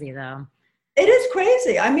crazy though. It is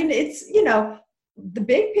crazy. I mean, it's, the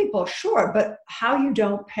big people, sure, but how you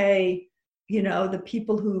don't pay, the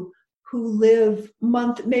people who live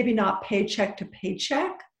maybe not paycheck to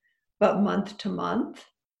paycheck, but month to month,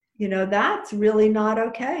 that's really not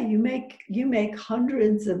okay. You make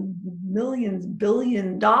hundreds of millions, $1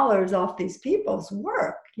 billion off these people's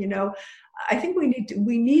work. I think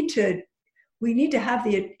we need to have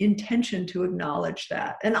the intention to acknowledge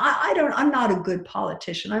that. And I'm not a good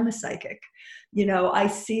politician. I'm a psychic. I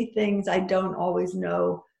see things. I don't always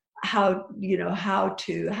know how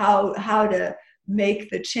to make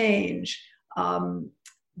the change.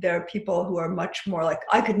 There are people who are much more like,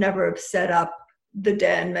 I could never have set up the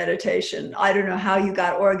Den meditation. I don't know how you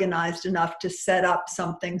got organized enough to set up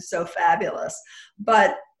something so fabulous,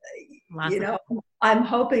 but I'm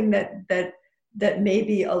hoping that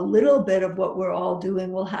maybe a little bit of what we're all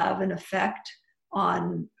doing will have an effect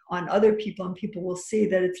on other people, and people will see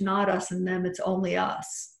that it's not us and them, it's only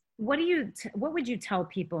us. What would you tell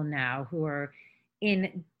people now who are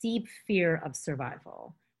in deep fear of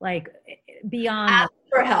survival? Like beyond ask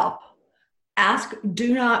for help.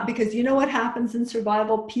 Do not, because you know what happens in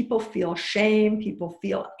survival? People feel shame, people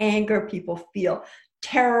feel anger, people feel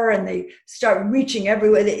terror, and they start reaching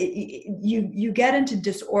everywhere. You get into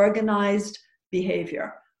disorganized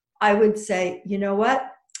behavior. I would say, you know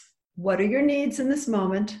what are your needs in this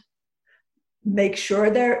moment? Make sure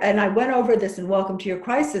and I went over this in Welcome to Your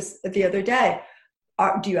Crisis the other day.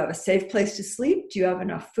 Do you have a safe place to sleep? Do you have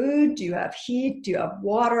enough food? Do you have heat? Do you have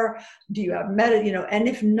water? Do you have and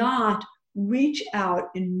if not, reach out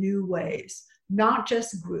in new ways, not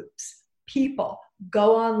just groups, people.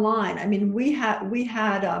 Go online. I mean, we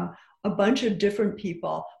had a bunch of different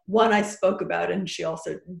people. One I spoke about, and she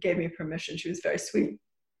also gave me permission. She was very sweet,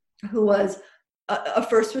 who was a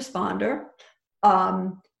first responder.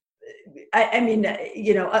 A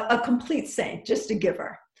complete saint, just a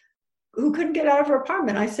giver, who couldn't get out of her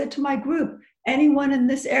apartment. I said to my group, anyone in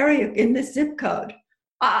this area, in this zip code,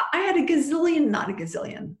 I had not a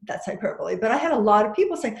gazillion, that's hyperbole, but I had a lot of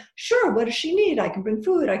people saying, sure, what does she need? I can bring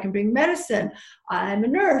food, I can bring medicine, I'm a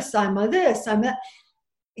nurse, I'm a this, I'm that.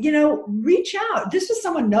 Reach out. This was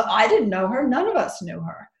someone, I didn't know her, none of us knew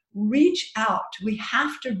her. Reach out. We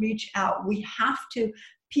have to reach out. We have to,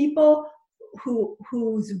 people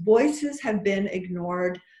whose voices have been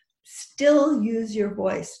ignored, still use your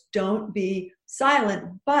voice. Don't be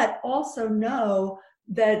silent, but also know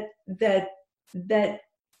that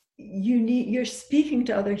you're speaking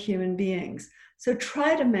to other human beings. So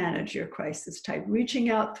try to manage your crisis type.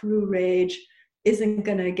 Reaching out through rage isn't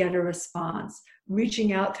going to get a response.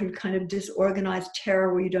 Reaching out through kind of disorganized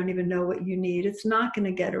terror where you don't even know what you need, it's not going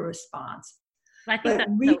to get a response. I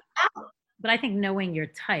think knowing your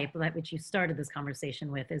type, which you started this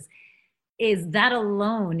conversation with, is that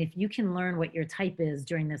alone, if you can learn what your type is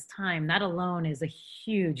during this time, that alone is a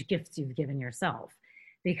huge gift you've given yourself.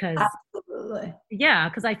 Because absolutely, yeah,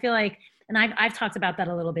 because I feel like, and I've talked about that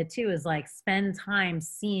a little bit too, is like spend time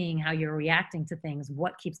seeing how you're reacting to things,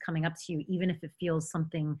 what keeps coming up to you, even if it feels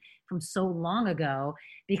something from so long ago,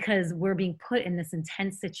 because we're being put in this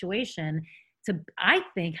intense situation to, I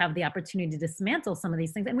think, have the opportunity to dismantle some of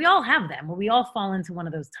these things. And we all have them, where we all fall into one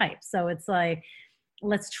of those types. So it's like,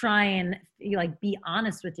 let's try and be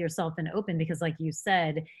honest with yourself and open, because like you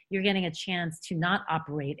said, you're getting a chance to not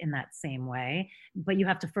operate in that same way, but you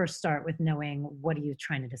have to first start with knowing what are you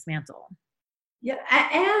trying to dismantle. Yeah.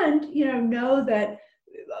 And, know that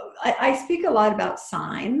I speak a lot about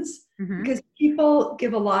signs, because people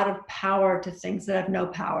give a lot of power to things that have no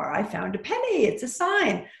power. I found a penny. It's a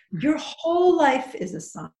sign. Your whole life is a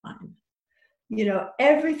sign.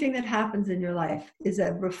 Everything that happens in your life is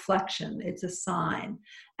a reflection. It's a sign.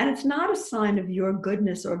 And it's not a sign of your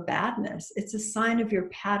goodness or badness. It's a sign of your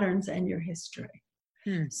patterns and your history.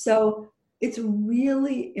 So it's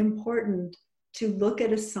really important to look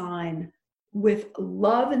at a sign with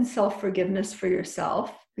love and self-forgiveness for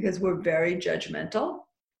yourself, because we're very judgmental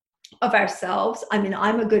of ourselves. I mean,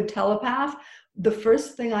 I'm a good telepath. The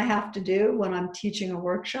first thing I have to do when I'm teaching a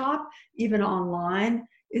workshop, even online,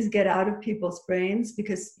 is get out of people's brains,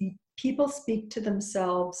 because people speak to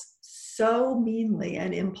themselves so meanly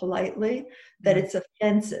and impolitely that it's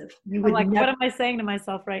offensive. What am I saying to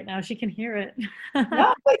myself right now? She can hear it.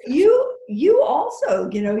 No, but you also,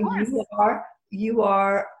 you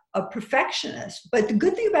are a perfectionist. But the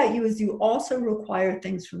good thing about you is you also require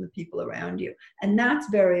things from the people around you. And that's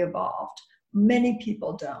very evolved. Many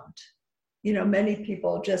people don't. Many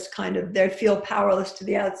people just kind of, they feel powerless to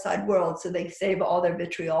the outside world, so they save all their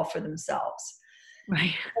vitriol for themselves.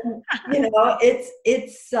 Right.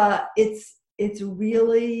 It's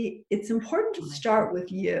really important to start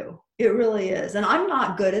with you. It really is. And I'm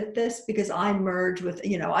not good at this because I merge with,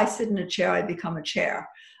 I sit in a chair, I become a chair.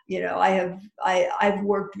 I've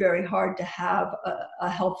worked very hard to have a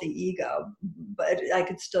healthy ego, but I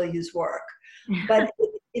could still use work. But,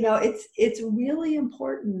 it's really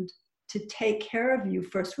important to take care of you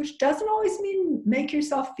first, which doesn't always mean make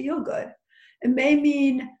yourself feel good. It may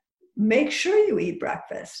mean make sure you eat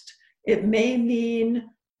breakfast. It may mean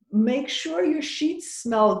make sure your sheets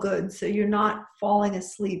smell good so you're not falling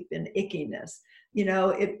asleep in ickiness.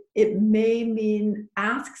 It may mean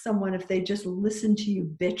ask someone if they just listen to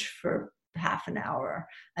you bitch for half an hour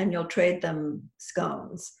and you'll trade them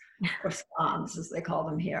scones or scones as they call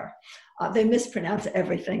them here. They mispronounce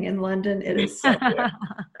everything in London. It is so weird.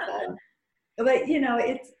 But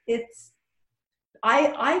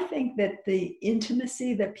I think that the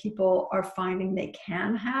intimacy that people are finding they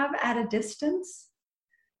can have at a distance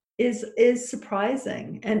is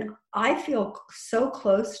surprising. And I feel so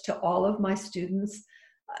close to all of my students.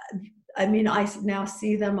 I now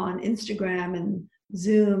see them on Instagram and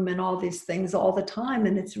Zoom and all these things all the time.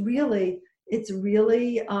 And it's really,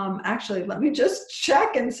 actually, let me just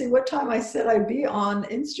check and see what time I said I'd be on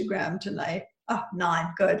Instagram tonight.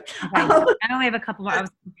 9, good. Okay. I only have a couple more.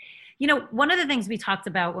 One of the things we talked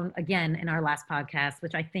about, again, in our last podcast,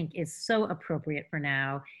 which I think is so appropriate for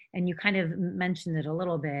now, and you kind of mentioned it a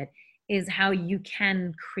little bit, is how you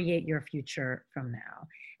can create your future from now.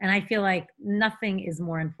 And I feel like nothing is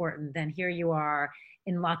more important than here you are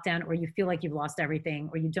in lockdown, or you feel like you've lost everything,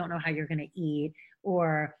 or you don't know how you're going to eat,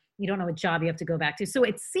 or you don't know what job you have to go back to. So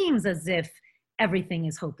it seems as if everything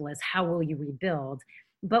is hopeless. How will you rebuild?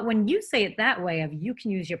 But when you say it that way, of you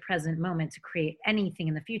can use your present moment to create anything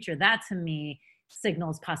in the future, that to me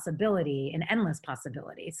signals possibility and endless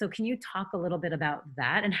possibility. So can you talk a little bit about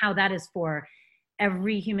that and how that is for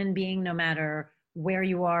every human being, no matter where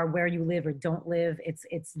you are, where you live or don't live?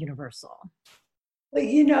 It's universal.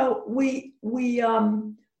 Well, we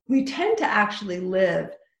tend to actually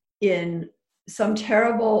live in some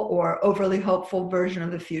terrible or overly hopeful version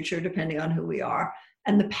of the future, depending on who we are,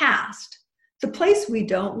 and the past. The place we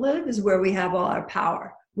don't live is where we have all our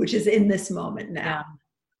power, which is in this moment now.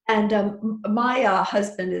 Yeah. And my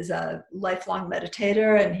husband is a lifelong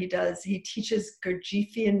meditator, and he teaches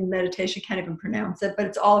Gurdjieffian meditation, can't even pronounce it, but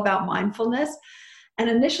it's all about mindfulness.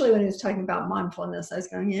 And initially when he was talking about mindfulness, I was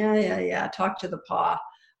going, yeah, talk to the paw.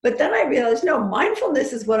 But then I realized, no,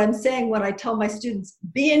 mindfulness is what I'm saying when I tell my students,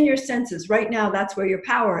 be in your senses. Right now, that's where your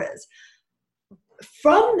power is.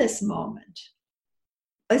 From this moment,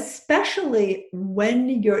 especially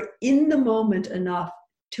when you're in the moment enough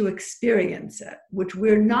to experience it, which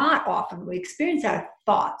we're not often. We experience our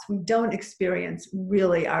thoughts. We don't experience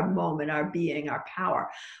really our moment, our being, our power.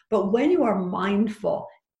 But when you are mindful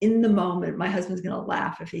in the moment, my husband's going to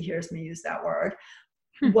laugh if he hears me use that word.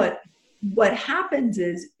 What happens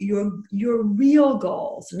is your real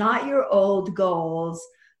goals, not your old goals,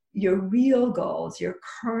 your real goals, your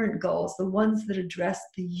current goals, the ones that address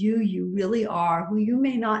the you really are, who you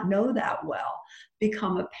may not know that well,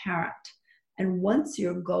 become apparent. And once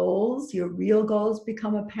your goals, your real goals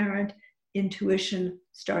become apparent, intuition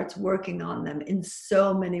starts working on them in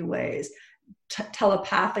so many ways.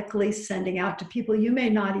 Telepathically sending out to people you may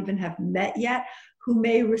not even have met yet, who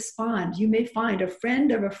may respond. You may find a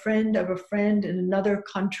friend of a friend of a friend in another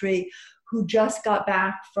country who just got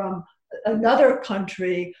back from another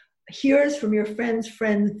country, hears from your friend's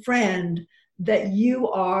friend that you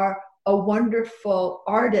are a wonderful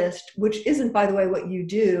artist, which isn't, by the way, what you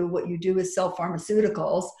do. What you do is sell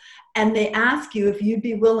pharmaceuticals. And they ask you if you'd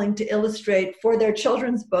be willing to illustrate for their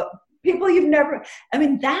children's book. People you've never,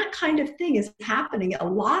 that kind of thing is happening a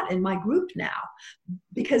lot in my group now,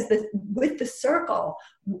 because with the circle,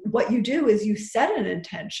 what you do is you set an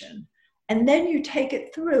intention and then you take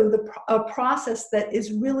it through a process that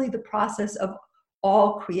is really the process of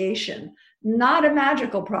all creation, not a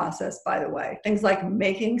magical process, by the way. Things like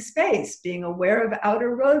making space, being aware of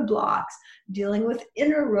outer roadblocks, dealing with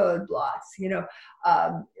inner roadblocks,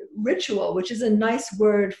 ritual, which is a nice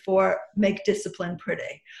word for make discipline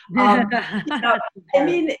pretty. It's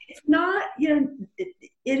not,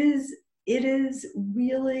 it is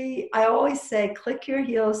really, I always say, click your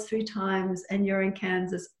heels 3 times and you're in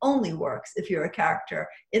Kansas only works if you're a character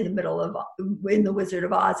in the Wizard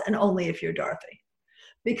of Oz, and only if you're Dorothy.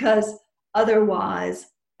 Because otherwise,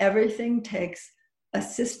 everything takes a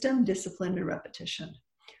system, discipline, and repetition.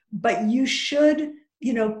 But you should,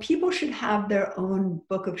 people should have their own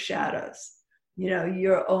book of shadows,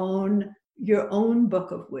 your own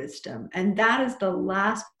book of wisdom. And that is the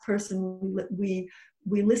last person we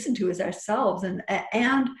we listen to is ourselves and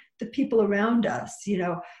the people around us.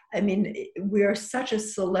 I mean, we are such a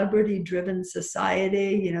celebrity-driven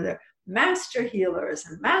society. They're master healers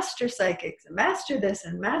and master psychics and master this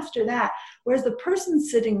and master that, whereas the person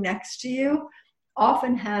sitting next to you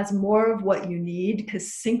often has more of what you need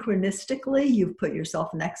because synchronistically you've put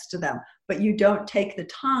yourself next to them, but you don't take the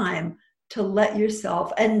time to let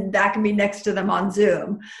yourself, and that can be next to them on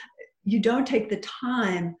Zoom, you don't take the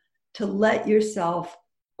time to let yourself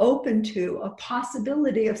open to a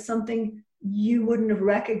possibility of something you wouldn't have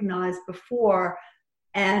recognized before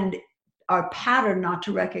and are patterned not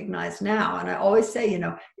to recognize now. And I always say,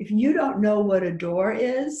 if you don't know what a door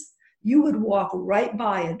is, you would walk right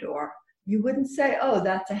by a door. You wouldn't say, oh,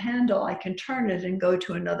 that's a handle, I can turn it and go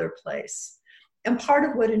to another place. And part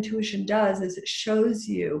of what intuition does is it shows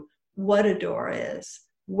you what a door is,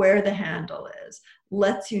 where the handle is,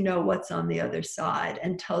 lets you know what's on the other side,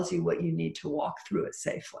 and tells you what you need to walk through it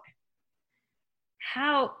safely.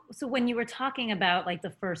 So when you were talking about like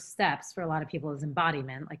the first steps for a lot of people is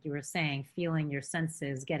embodiment, like you were saying, feeling your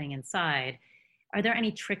senses, getting inside, are there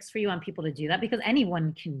any tricks for you on people to do that? Because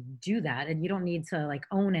anyone can do that and you don't need to like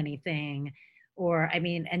own anything,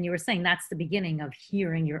 and you were saying that's the beginning of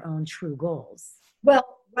hearing your own true goals.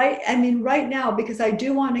 Well, right now, because I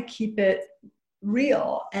do want to keep it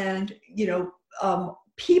real, and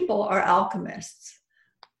people are alchemists,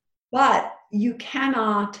 but you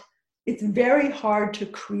cannot, it's very hard to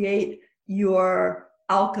create your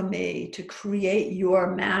alchemy, to create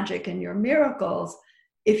your magic and your miracles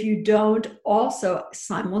if you don't also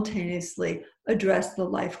simultaneously address the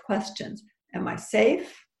life questions. Am I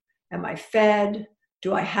safe? Am I fed?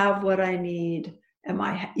 Do I have what I need? Am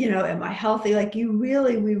I healthy? Like we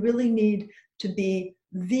really need to be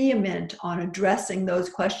vehement on addressing those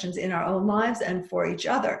questions in our own lives and for each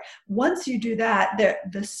other. Once you do that,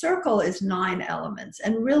 the circle is 9 elements,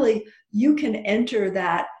 and really you can enter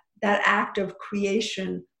that act of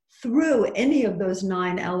creation through any of those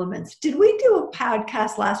 9 elements. Did we do a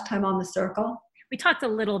podcast last time on the circle? We talked a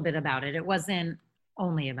little bit about it. It wasn't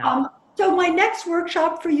only about it. So my next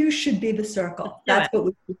workshop for you should be the circle. That's what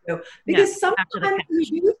we should do. Because sometimes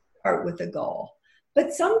you start with a goal,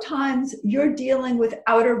 but sometimes you're dealing with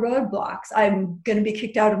outer roadblocks. I'm going to be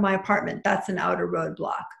kicked out of my apartment. That's an outer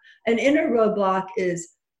roadblock. An inner roadblock is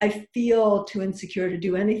I feel too insecure to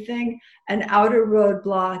do anything. An outer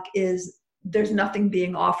roadblock is there's nothing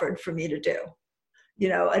being offered for me to do.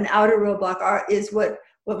 An outer roadblock is what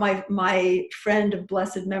my friend of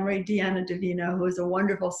blessed memory, Deanna Davino, who is a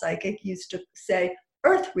wonderful psychic, used to say,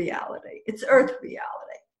 earth reality. It's earth reality.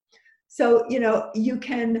 So, you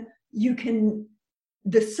can,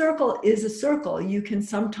 the circle is a circle. You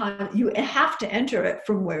have to enter it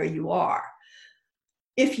from where you are.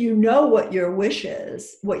 If you know what your wish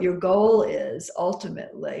is, what your goal is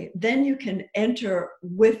ultimately, then you can enter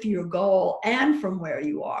with your goal and from where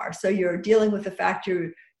you are. So you're dealing with the fact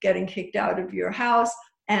you're getting kicked out of your house,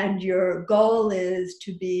 and your goal is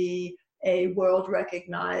to be a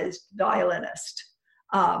world-recognized violinist,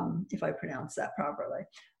 if I pronounce that properly.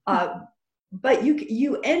 But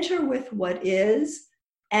you enter with what is,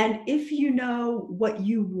 and if you know what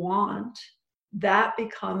you want, that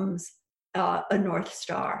becomes a North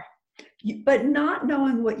Star. But not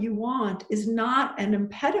knowing what you want is not an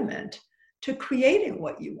impediment to creating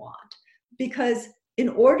what you want, because in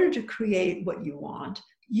order to create what you want,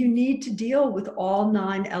 you need to deal with all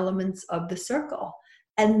 9 elements of the circle.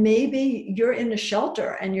 And maybe you're in a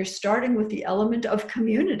shelter and you're starting with the element of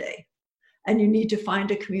community, and you need to find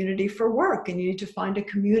a community for work, and you need to find a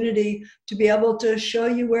community to be able to show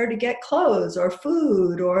you where to get clothes or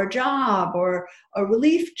food or a job or a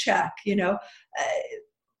relief check.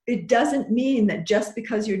 It doesn't mean that just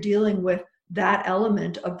because you're dealing with that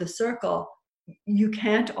element of the circle, you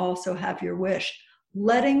can't also have your wish.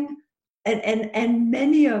 And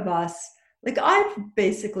many of us, like I've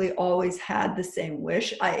basically always had the same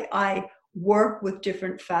wish. I work with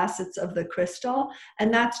different facets of the crystal,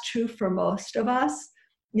 and that's true for most of us.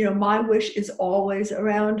 My wish is always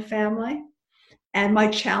around family, and my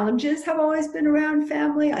challenges have always been around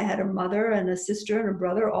family. I had a mother and a sister and a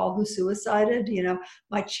brother, all who suicided.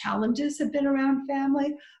 My challenges have been around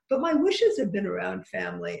family, but my wishes have been around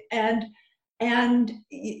family. And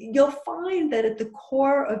you'll find that at the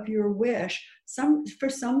core of your wish, for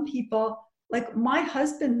some people, like my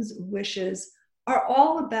husband's wishes are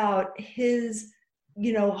all about his,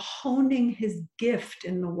 honing his gift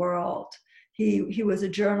in the world. He was a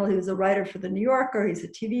journalist, he was a writer for the New Yorker, he's a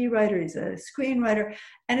TV writer, he's a screenwriter,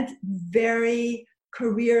 and it's very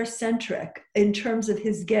career-centric in terms of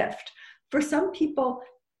his gift. For some people,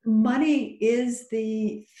 money is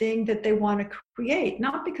the thing that they want to create,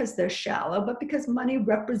 not because they're shallow, but because money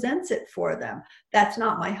represents it for them. That's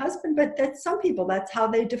not my husband, but that's some people, that's how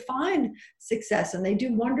they define success, and they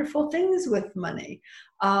do wonderful things with money,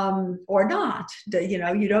 or not.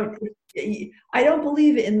 You don't. I don't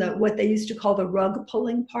believe in what they used to call the rug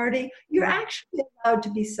pulling party. You're actually allowed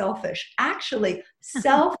to be selfish. Actually,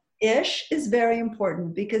 selfish is very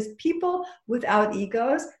important, because people without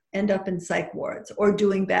egos end up in psych wards or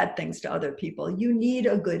doing bad things to other people. You need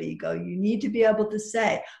a good ego. You need to be able to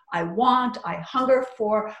say, I want, I hunger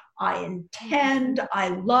for, I intend, I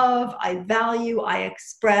love, I value, I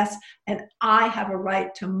express, and I have a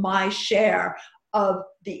right to my share of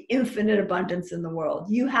the infinite abundance in the world.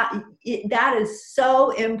 That is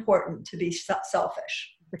so important, to be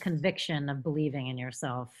selfish. The conviction of believing in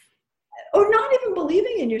yourself. Or not even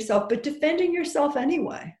believing in yourself, but defending yourself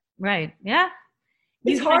anyway. Right. Yeah.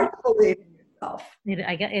 It's hard to believe in yourself.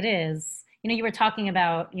 I get it is. You were talking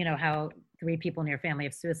about, how 3 people in your family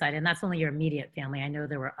have suicide, and that's only your immediate family. I know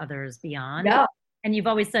there were others beyond. Yeah. And you've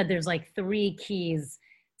always said there's like 3 keys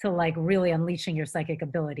to like really unleashing your psychic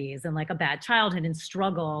abilities, and like a bad childhood and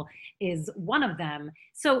struggle is one of them.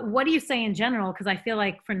 So what do you say in general? Because I feel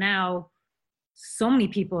like for now, so many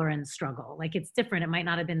people are in struggle. Like, it's different. It might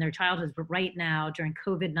not have been their childhoods, but right now during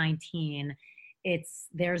COVID-19,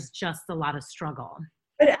 there's just a lot of struggle.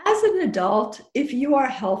 But as an adult, if you are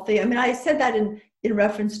healthy, I mean, I said that in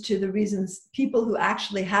reference to the reasons people who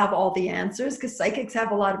actually have all the answers, because psychics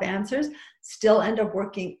have a lot of answers, still end up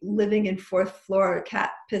living in 4th floor cat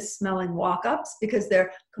piss smelling walk-ups, because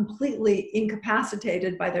they're completely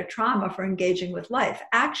incapacitated by their trauma for engaging with life.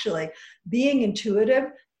 Actually, being intuitive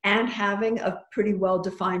and having a pretty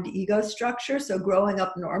well-defined ego structure, so growing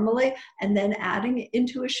up normally and then adding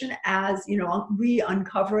intuition as,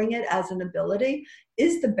 re-uncovering it as an ability,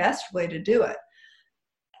 is the best way to do it.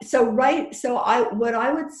 What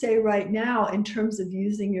I would say right now in terms of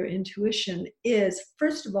using your intuition is,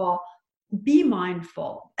 first of all, be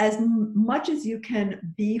mindful. As much as you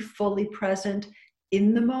can be fully present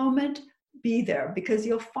in the moment, be there, because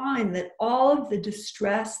you'll find that all of the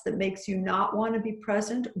distress that makes you not want to be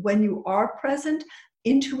present, when you are present,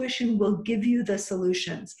 intuition will give you the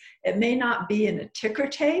solutions. It may not be in a ticker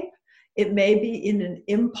tape. It may be in an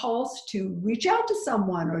impulse to reach out to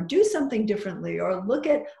someone or do something differently, or look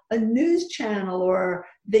at a news channel, or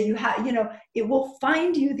that you have, it will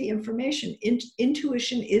find you the information.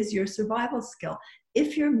 Intuition is your survival skill.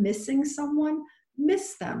 If you're missing someone,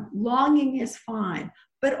 miss them. Longing is fine,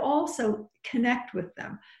 but also connect with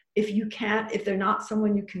them. If they're not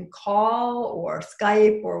someone you can call or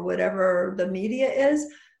Skype or whatever the media is,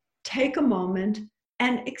 take a moment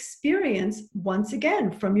and experience, once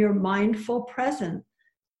again, from your mindful present,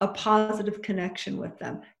 a positive connection with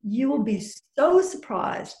them. You will be so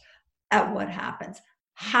surprised at what happens.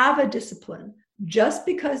 Have a discipline. Just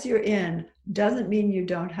because you're in doesn't mean you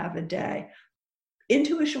don't have a day.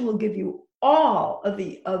 Intuition will give you all of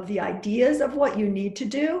the ideas of what you need to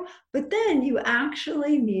do, but then you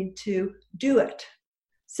actually need to do it.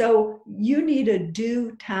 So you need a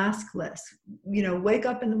do task list. Wake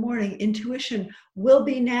up in the morning, intuition will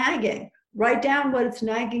be nagging. Write down what it's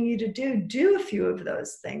nagging you to do. Do a few of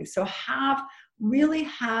those things. So really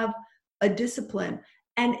have a discipline.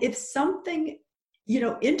 And if something,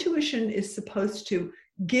 intuition is supposed to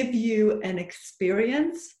give you an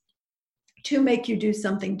experience to make you do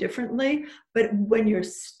something differently. But when you're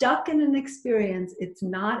stuck in an experience, it's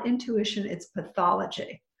not intuition, it's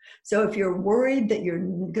pathology. So if you're worried that you're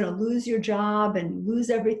going to lose your job and lose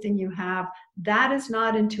everything you have, that is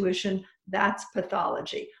not intuition, that's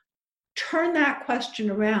pathology. Turn that question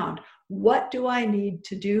around. What do I need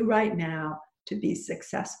to do right now to be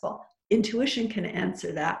successful? Intuition can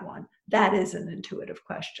answer that one. That is an intuitive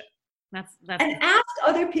question. And ask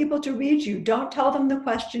other people to read you. Don't tell them the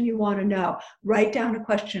question you want to know. Write down a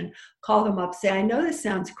question, call them up, say, I know this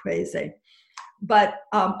sounds crazy, but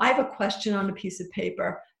I have a question on a piece of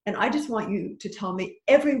paper, and I just want you to tell me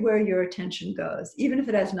everywhere your attention goes, even if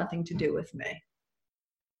it has nothing to do with me.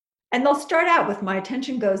 And they'll start out with, my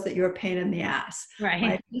attention goes that you're a pain in the ass.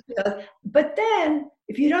 Right. But then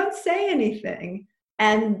if you don't say anything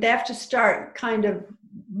and they have to start kind of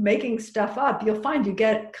making stuff up, you'll find you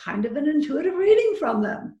get kind of an intuitive reading from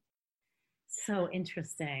them. So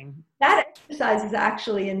interesting. That exercise is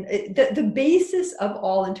actually the basis of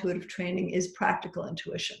all intuitive training is practical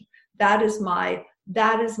intuition. That is my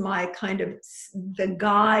kind of the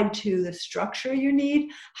guide to the structure you need.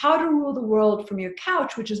 How to rule the world from your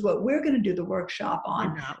couch, which is what we're going to do the workshop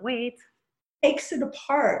on. Cannot wait. Takes it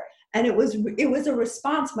apart. And it was a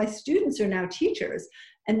response. My students are now teachers,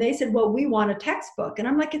 And they said, well, we want a textbook. And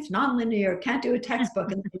I'm like, it's nonlinear, can't do a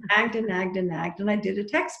textbook. And they nagged and nagged and nagged. And I did a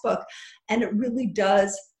textbook. And it really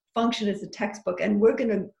does function as a textbook. And we're going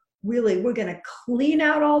to clean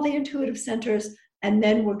out all the intuitive centers, and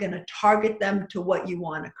then we're going to target them to what you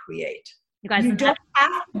want to create. You don't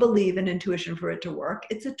have to believe in intuition for it to work.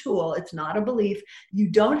 It's a tool. It's not a belief. You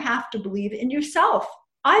don't have to believe in yourself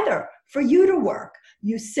either for you to work.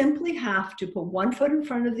 You simply have to put one foot in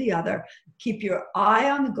front of the other, keep your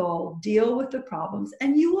eye on the goal, deal with the problems,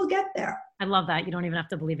 and you will get there. I love that. You don't even have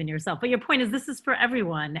to believe in yourself. But your point is, this is for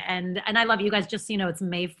everyone. And I love you guys. Just so you know, it's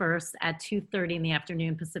May 1st at 2:30 in the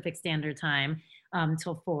afternoon, Pacific Standard Time,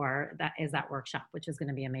 till 4. That is that workshop, which is going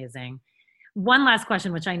to be amazing. One last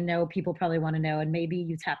question, which I know people probably want to know, and maybe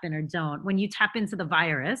you tap in or don't. When you tap into the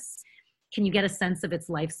virus, can you get a sense of its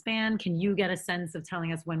lifespan? Can you get a sense of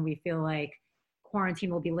telling us when we feel like quarantine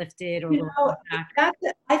will be lifted, or will it come back?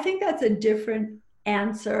 I think that's a different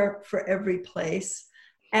answer for every place.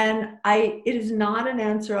 And it is not an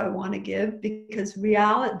answer I want to give, because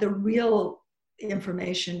the real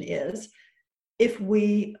information is, if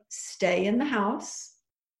we stay in the house,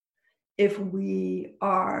 if we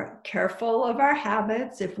are careful of our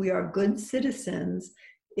habits, if we are good citizens,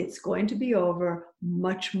 it's going to be over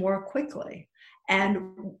much more quickly.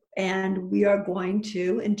 And we are going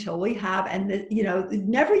to, until we have,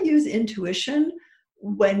 never use intuition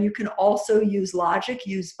when you can also use logic,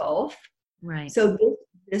 use both. Right. So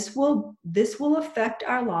this will affect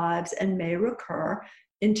our lives and may recur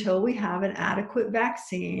until we have an adequate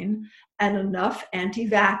vaccine and enough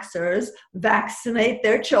anti-vaxxers vaccinate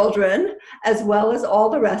their children, as well as all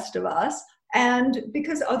the rest of us. And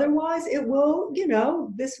because otherwise it will,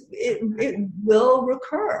 it will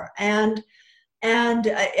recur, and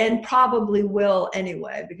probably will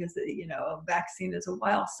anyway, because a vaccine is a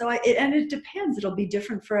while. So it depends. It'll be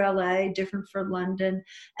different for LA, different for London,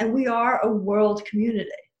 and we are a world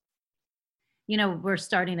community. We're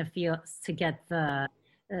starting to get the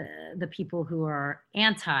people who are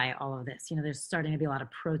anti all of this. There's starting to be a lot of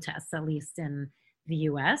protests, at least in the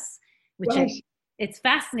US, which is, it's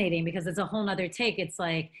fascinating because it's a whole nother take. It's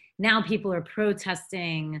like now people are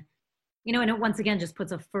protesting, and it once again just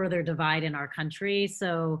puts a further divide in our country.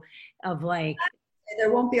 So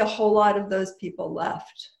there won't be a whole lot of those people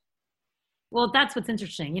left. Well, that's what's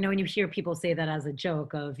interesting. When you hear people say that as a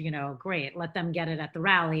joke of, great, let them get it at the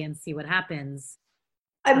rally and see what happens.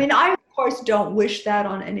 I mean, I, of course, don't wish that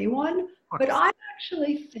on anyone, but I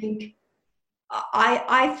actually think,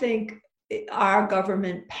 I think our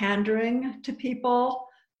government pandering to people,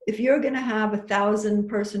 if you're going to have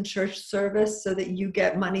 1,000-person church service so that you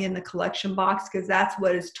get money in the collection box, because that's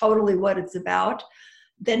totally what it's about,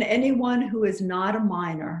 then anyone who is not a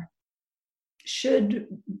minor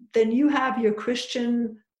then you have your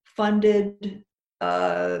Christian funded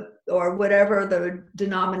or whatever the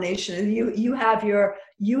denomination is, you have your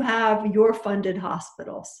funded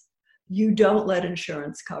hospitals. You don't let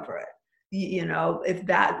insurance cover it.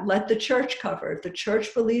 Let the church cover it. If the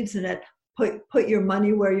church believes in it, put your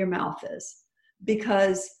money where your mouth is,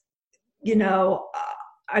 because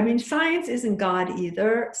science isn't God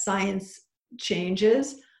either. Science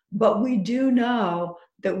changes, but we do know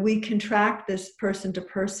that we can track this person to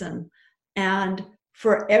person, and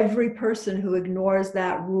for every person who ignores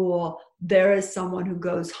that rule, there is someone who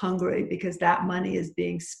goes hungry because that money is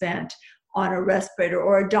being spent on a respirator,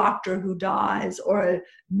 or a doctor who dies, or a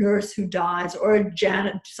nurse who dies, or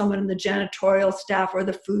someone in the janitorial staff or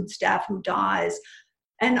the food staff who dies.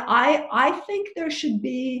 And I think there should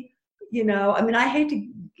be,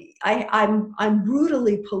 I'm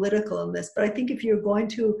brutally political in this, but I think if you're going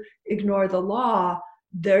to ignore the law,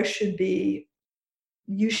 you should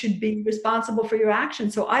be responsible for your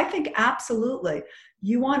actions. So I think absolutely,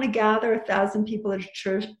 you want to gather 1,000 people at a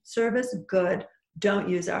church service, good. Don't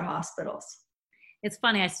use our hospitals. It's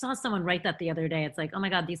funny. I saw someone write that the other day. It's like, oh my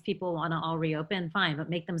God, these people want to all reopen. Fine, but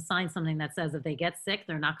make them sign something that says if they get sick,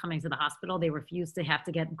 they're not coming to the hospital. They refuse to have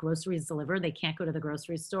to get groceries delivered. They can't go to the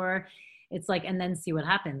grocery store. It's like, and then see what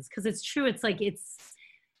happens. Because it's true. It's like, it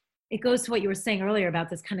goes to what you were saying earlier about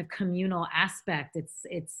this kind of communal aspect.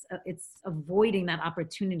 It's avoiding that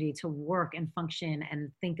opportunity to work and function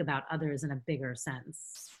and think about others in a bigger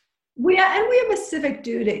sense. We have a civic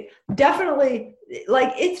duty. Definitely,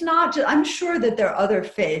 it's not just, I'm sure that there are other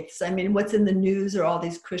faiths. I mean, what's in the news are all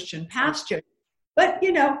these Christian pastors. But,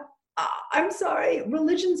 I'm sorry,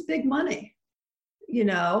 religion's big money,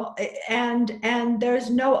 and there's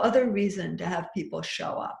no other reason to have people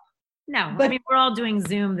show up. No, but we're all doing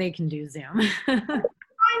Zoom. They can do Zoom.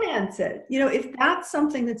 Finance it. If that's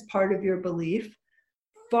something that's part of your belief,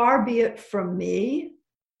 far be it from me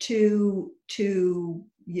to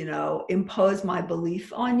impose my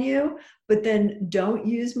belief on you, but then don't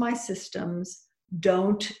use my systems.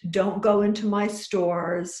 Don't go into my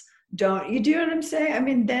stores. You do what I'm saying? I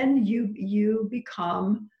mean, then you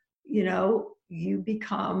become, you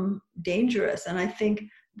become dangerous. And I think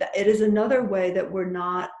that it is another way that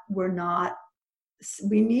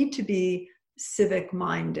we need to be civic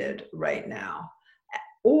minded right now,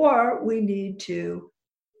 or we need to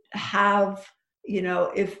have,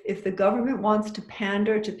 if the government wants to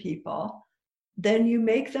pander to people, then you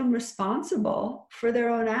make them responsible for their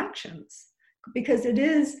own actions, because it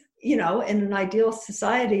is, in an ideal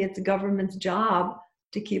society, it's the government's job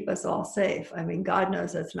to keep us all safe. I mean, God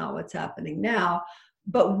knows that's not what's happening now,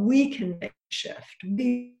 but we can make a shift.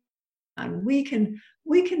 We can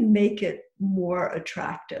make it more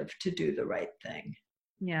attractive to do the right thing.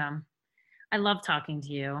 Yeah. I love talking to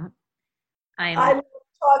you. I love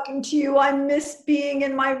talking to you. I miss being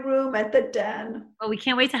in my room at the Den. Well, we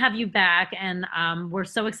can't wait to have you back. And we're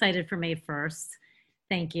so excited for May 1st.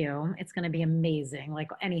 Thank you. It's going to be amazing. Like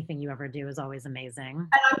anything you ever do is always amazing.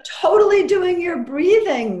 And I'm totally doing your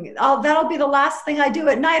breathing. That'll be the last thing I do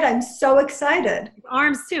at night. I'm so excited.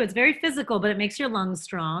 Arms too. It's very physical, but it makes your lungs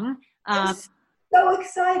strong. I'm so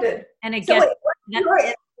excited. And again,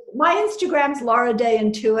 my Instagram's Laura Day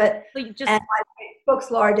Intuit, and my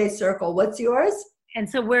Facebook's Laura Day Circle. What's yours? And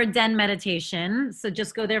so we're Den Meditation. So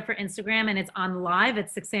just go there for Instagram, and it's on live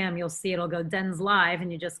at 6 a.m. You'll see it'll go Den's live,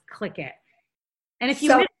 and you just click it. And if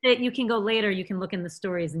you missed it, you can go later. You can look in the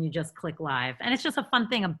stories and you just click live. And it's just a fun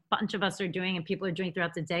thing a bunch of us are doing and people are doing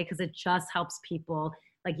throughout the day, because it just helps people,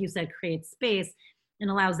 like you said, create space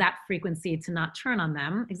and allows that frequency to not turn on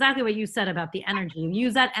them. Exactly what you said about the energy.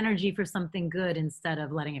 Use that energy for something good instead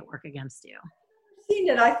of letting it work against you. I've seen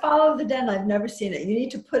it. I follow the Den. I've never seen it. You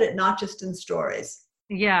need to put it not just in stories.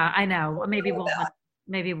 Yeah, I know. Maybe we'll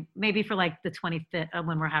maybe for like the 25th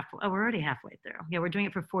when we're we're already halfway through. Yeah, we're doing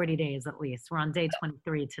it for 40 days at least. We're on day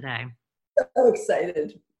 23 today. So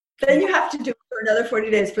excited. Then you have to do it for another 40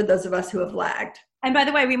 days for those of us who have lagged. And by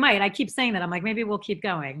the way, we might. I keep saying that. I'm like, maybe we'll keep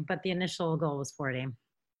going. But the initial goal was 40.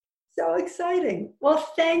 So exciting. Well,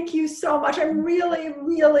 thank you so much. I'm really,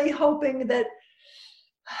 really hoping that,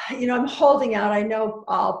 I'm holding out. I know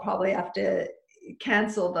I'll probably have to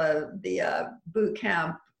cancel the boot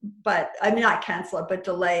camp, but I mean, not cancel it, but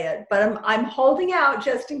delay it. But I'm holding out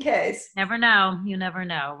just in case. Never know. You never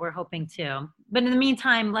know. We're hoping to. But in the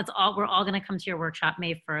meantime, we're all going to come to your workshop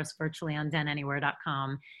May 1st virtually on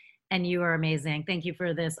denanywhere.com. And you are amazing. Thank you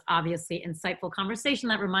for this obviously insightful conversation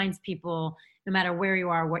that reminds people, no matter where you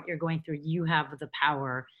are, what you're going through, you have the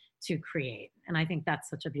power to create. And I think that's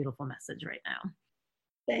such a beautiful message right now.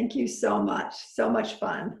 Thank you so much. So much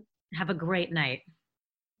fun. Have a great night.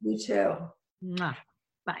 You too. Mwah.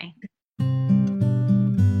 Bye.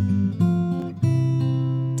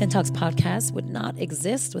 Den Talks podcast would not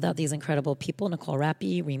exist without these incredible people: Nicole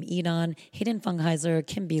Rappi, Reem Edon, Hayden Fungheiser,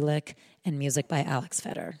 Kim Bielik, and music by Alex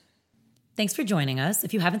Feder. Thanks for joining us.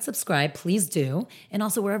 If you haven't subscribed, please do. And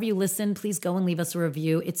also, wherever you listen, please go and leave us a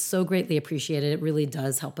review. It's so greatly appreciated. It really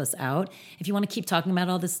does help us out. If you want to keep talking about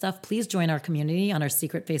all this stuff, please join our community on our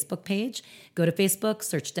secret Facebook page. Go to Facebook,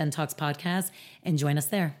 search Den Talks Podcast, and join us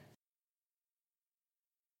there.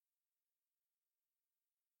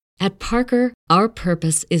 At Parker, our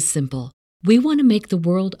purpose is simple. We want to make the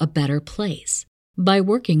world a better place by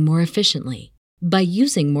working more efficiently, by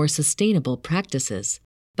using more sustainable practices,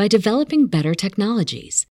 by developing better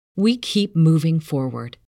technologies. We keep moving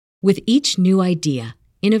forward. With each new idea,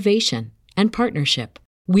 innovation, and partnership,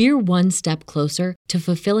 we're one step closer to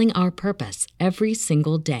fulfilling our purpose every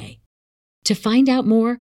single day. To find out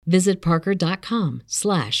more, visit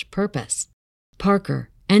parker.com/purpose.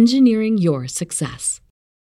 Parker, engineering your success.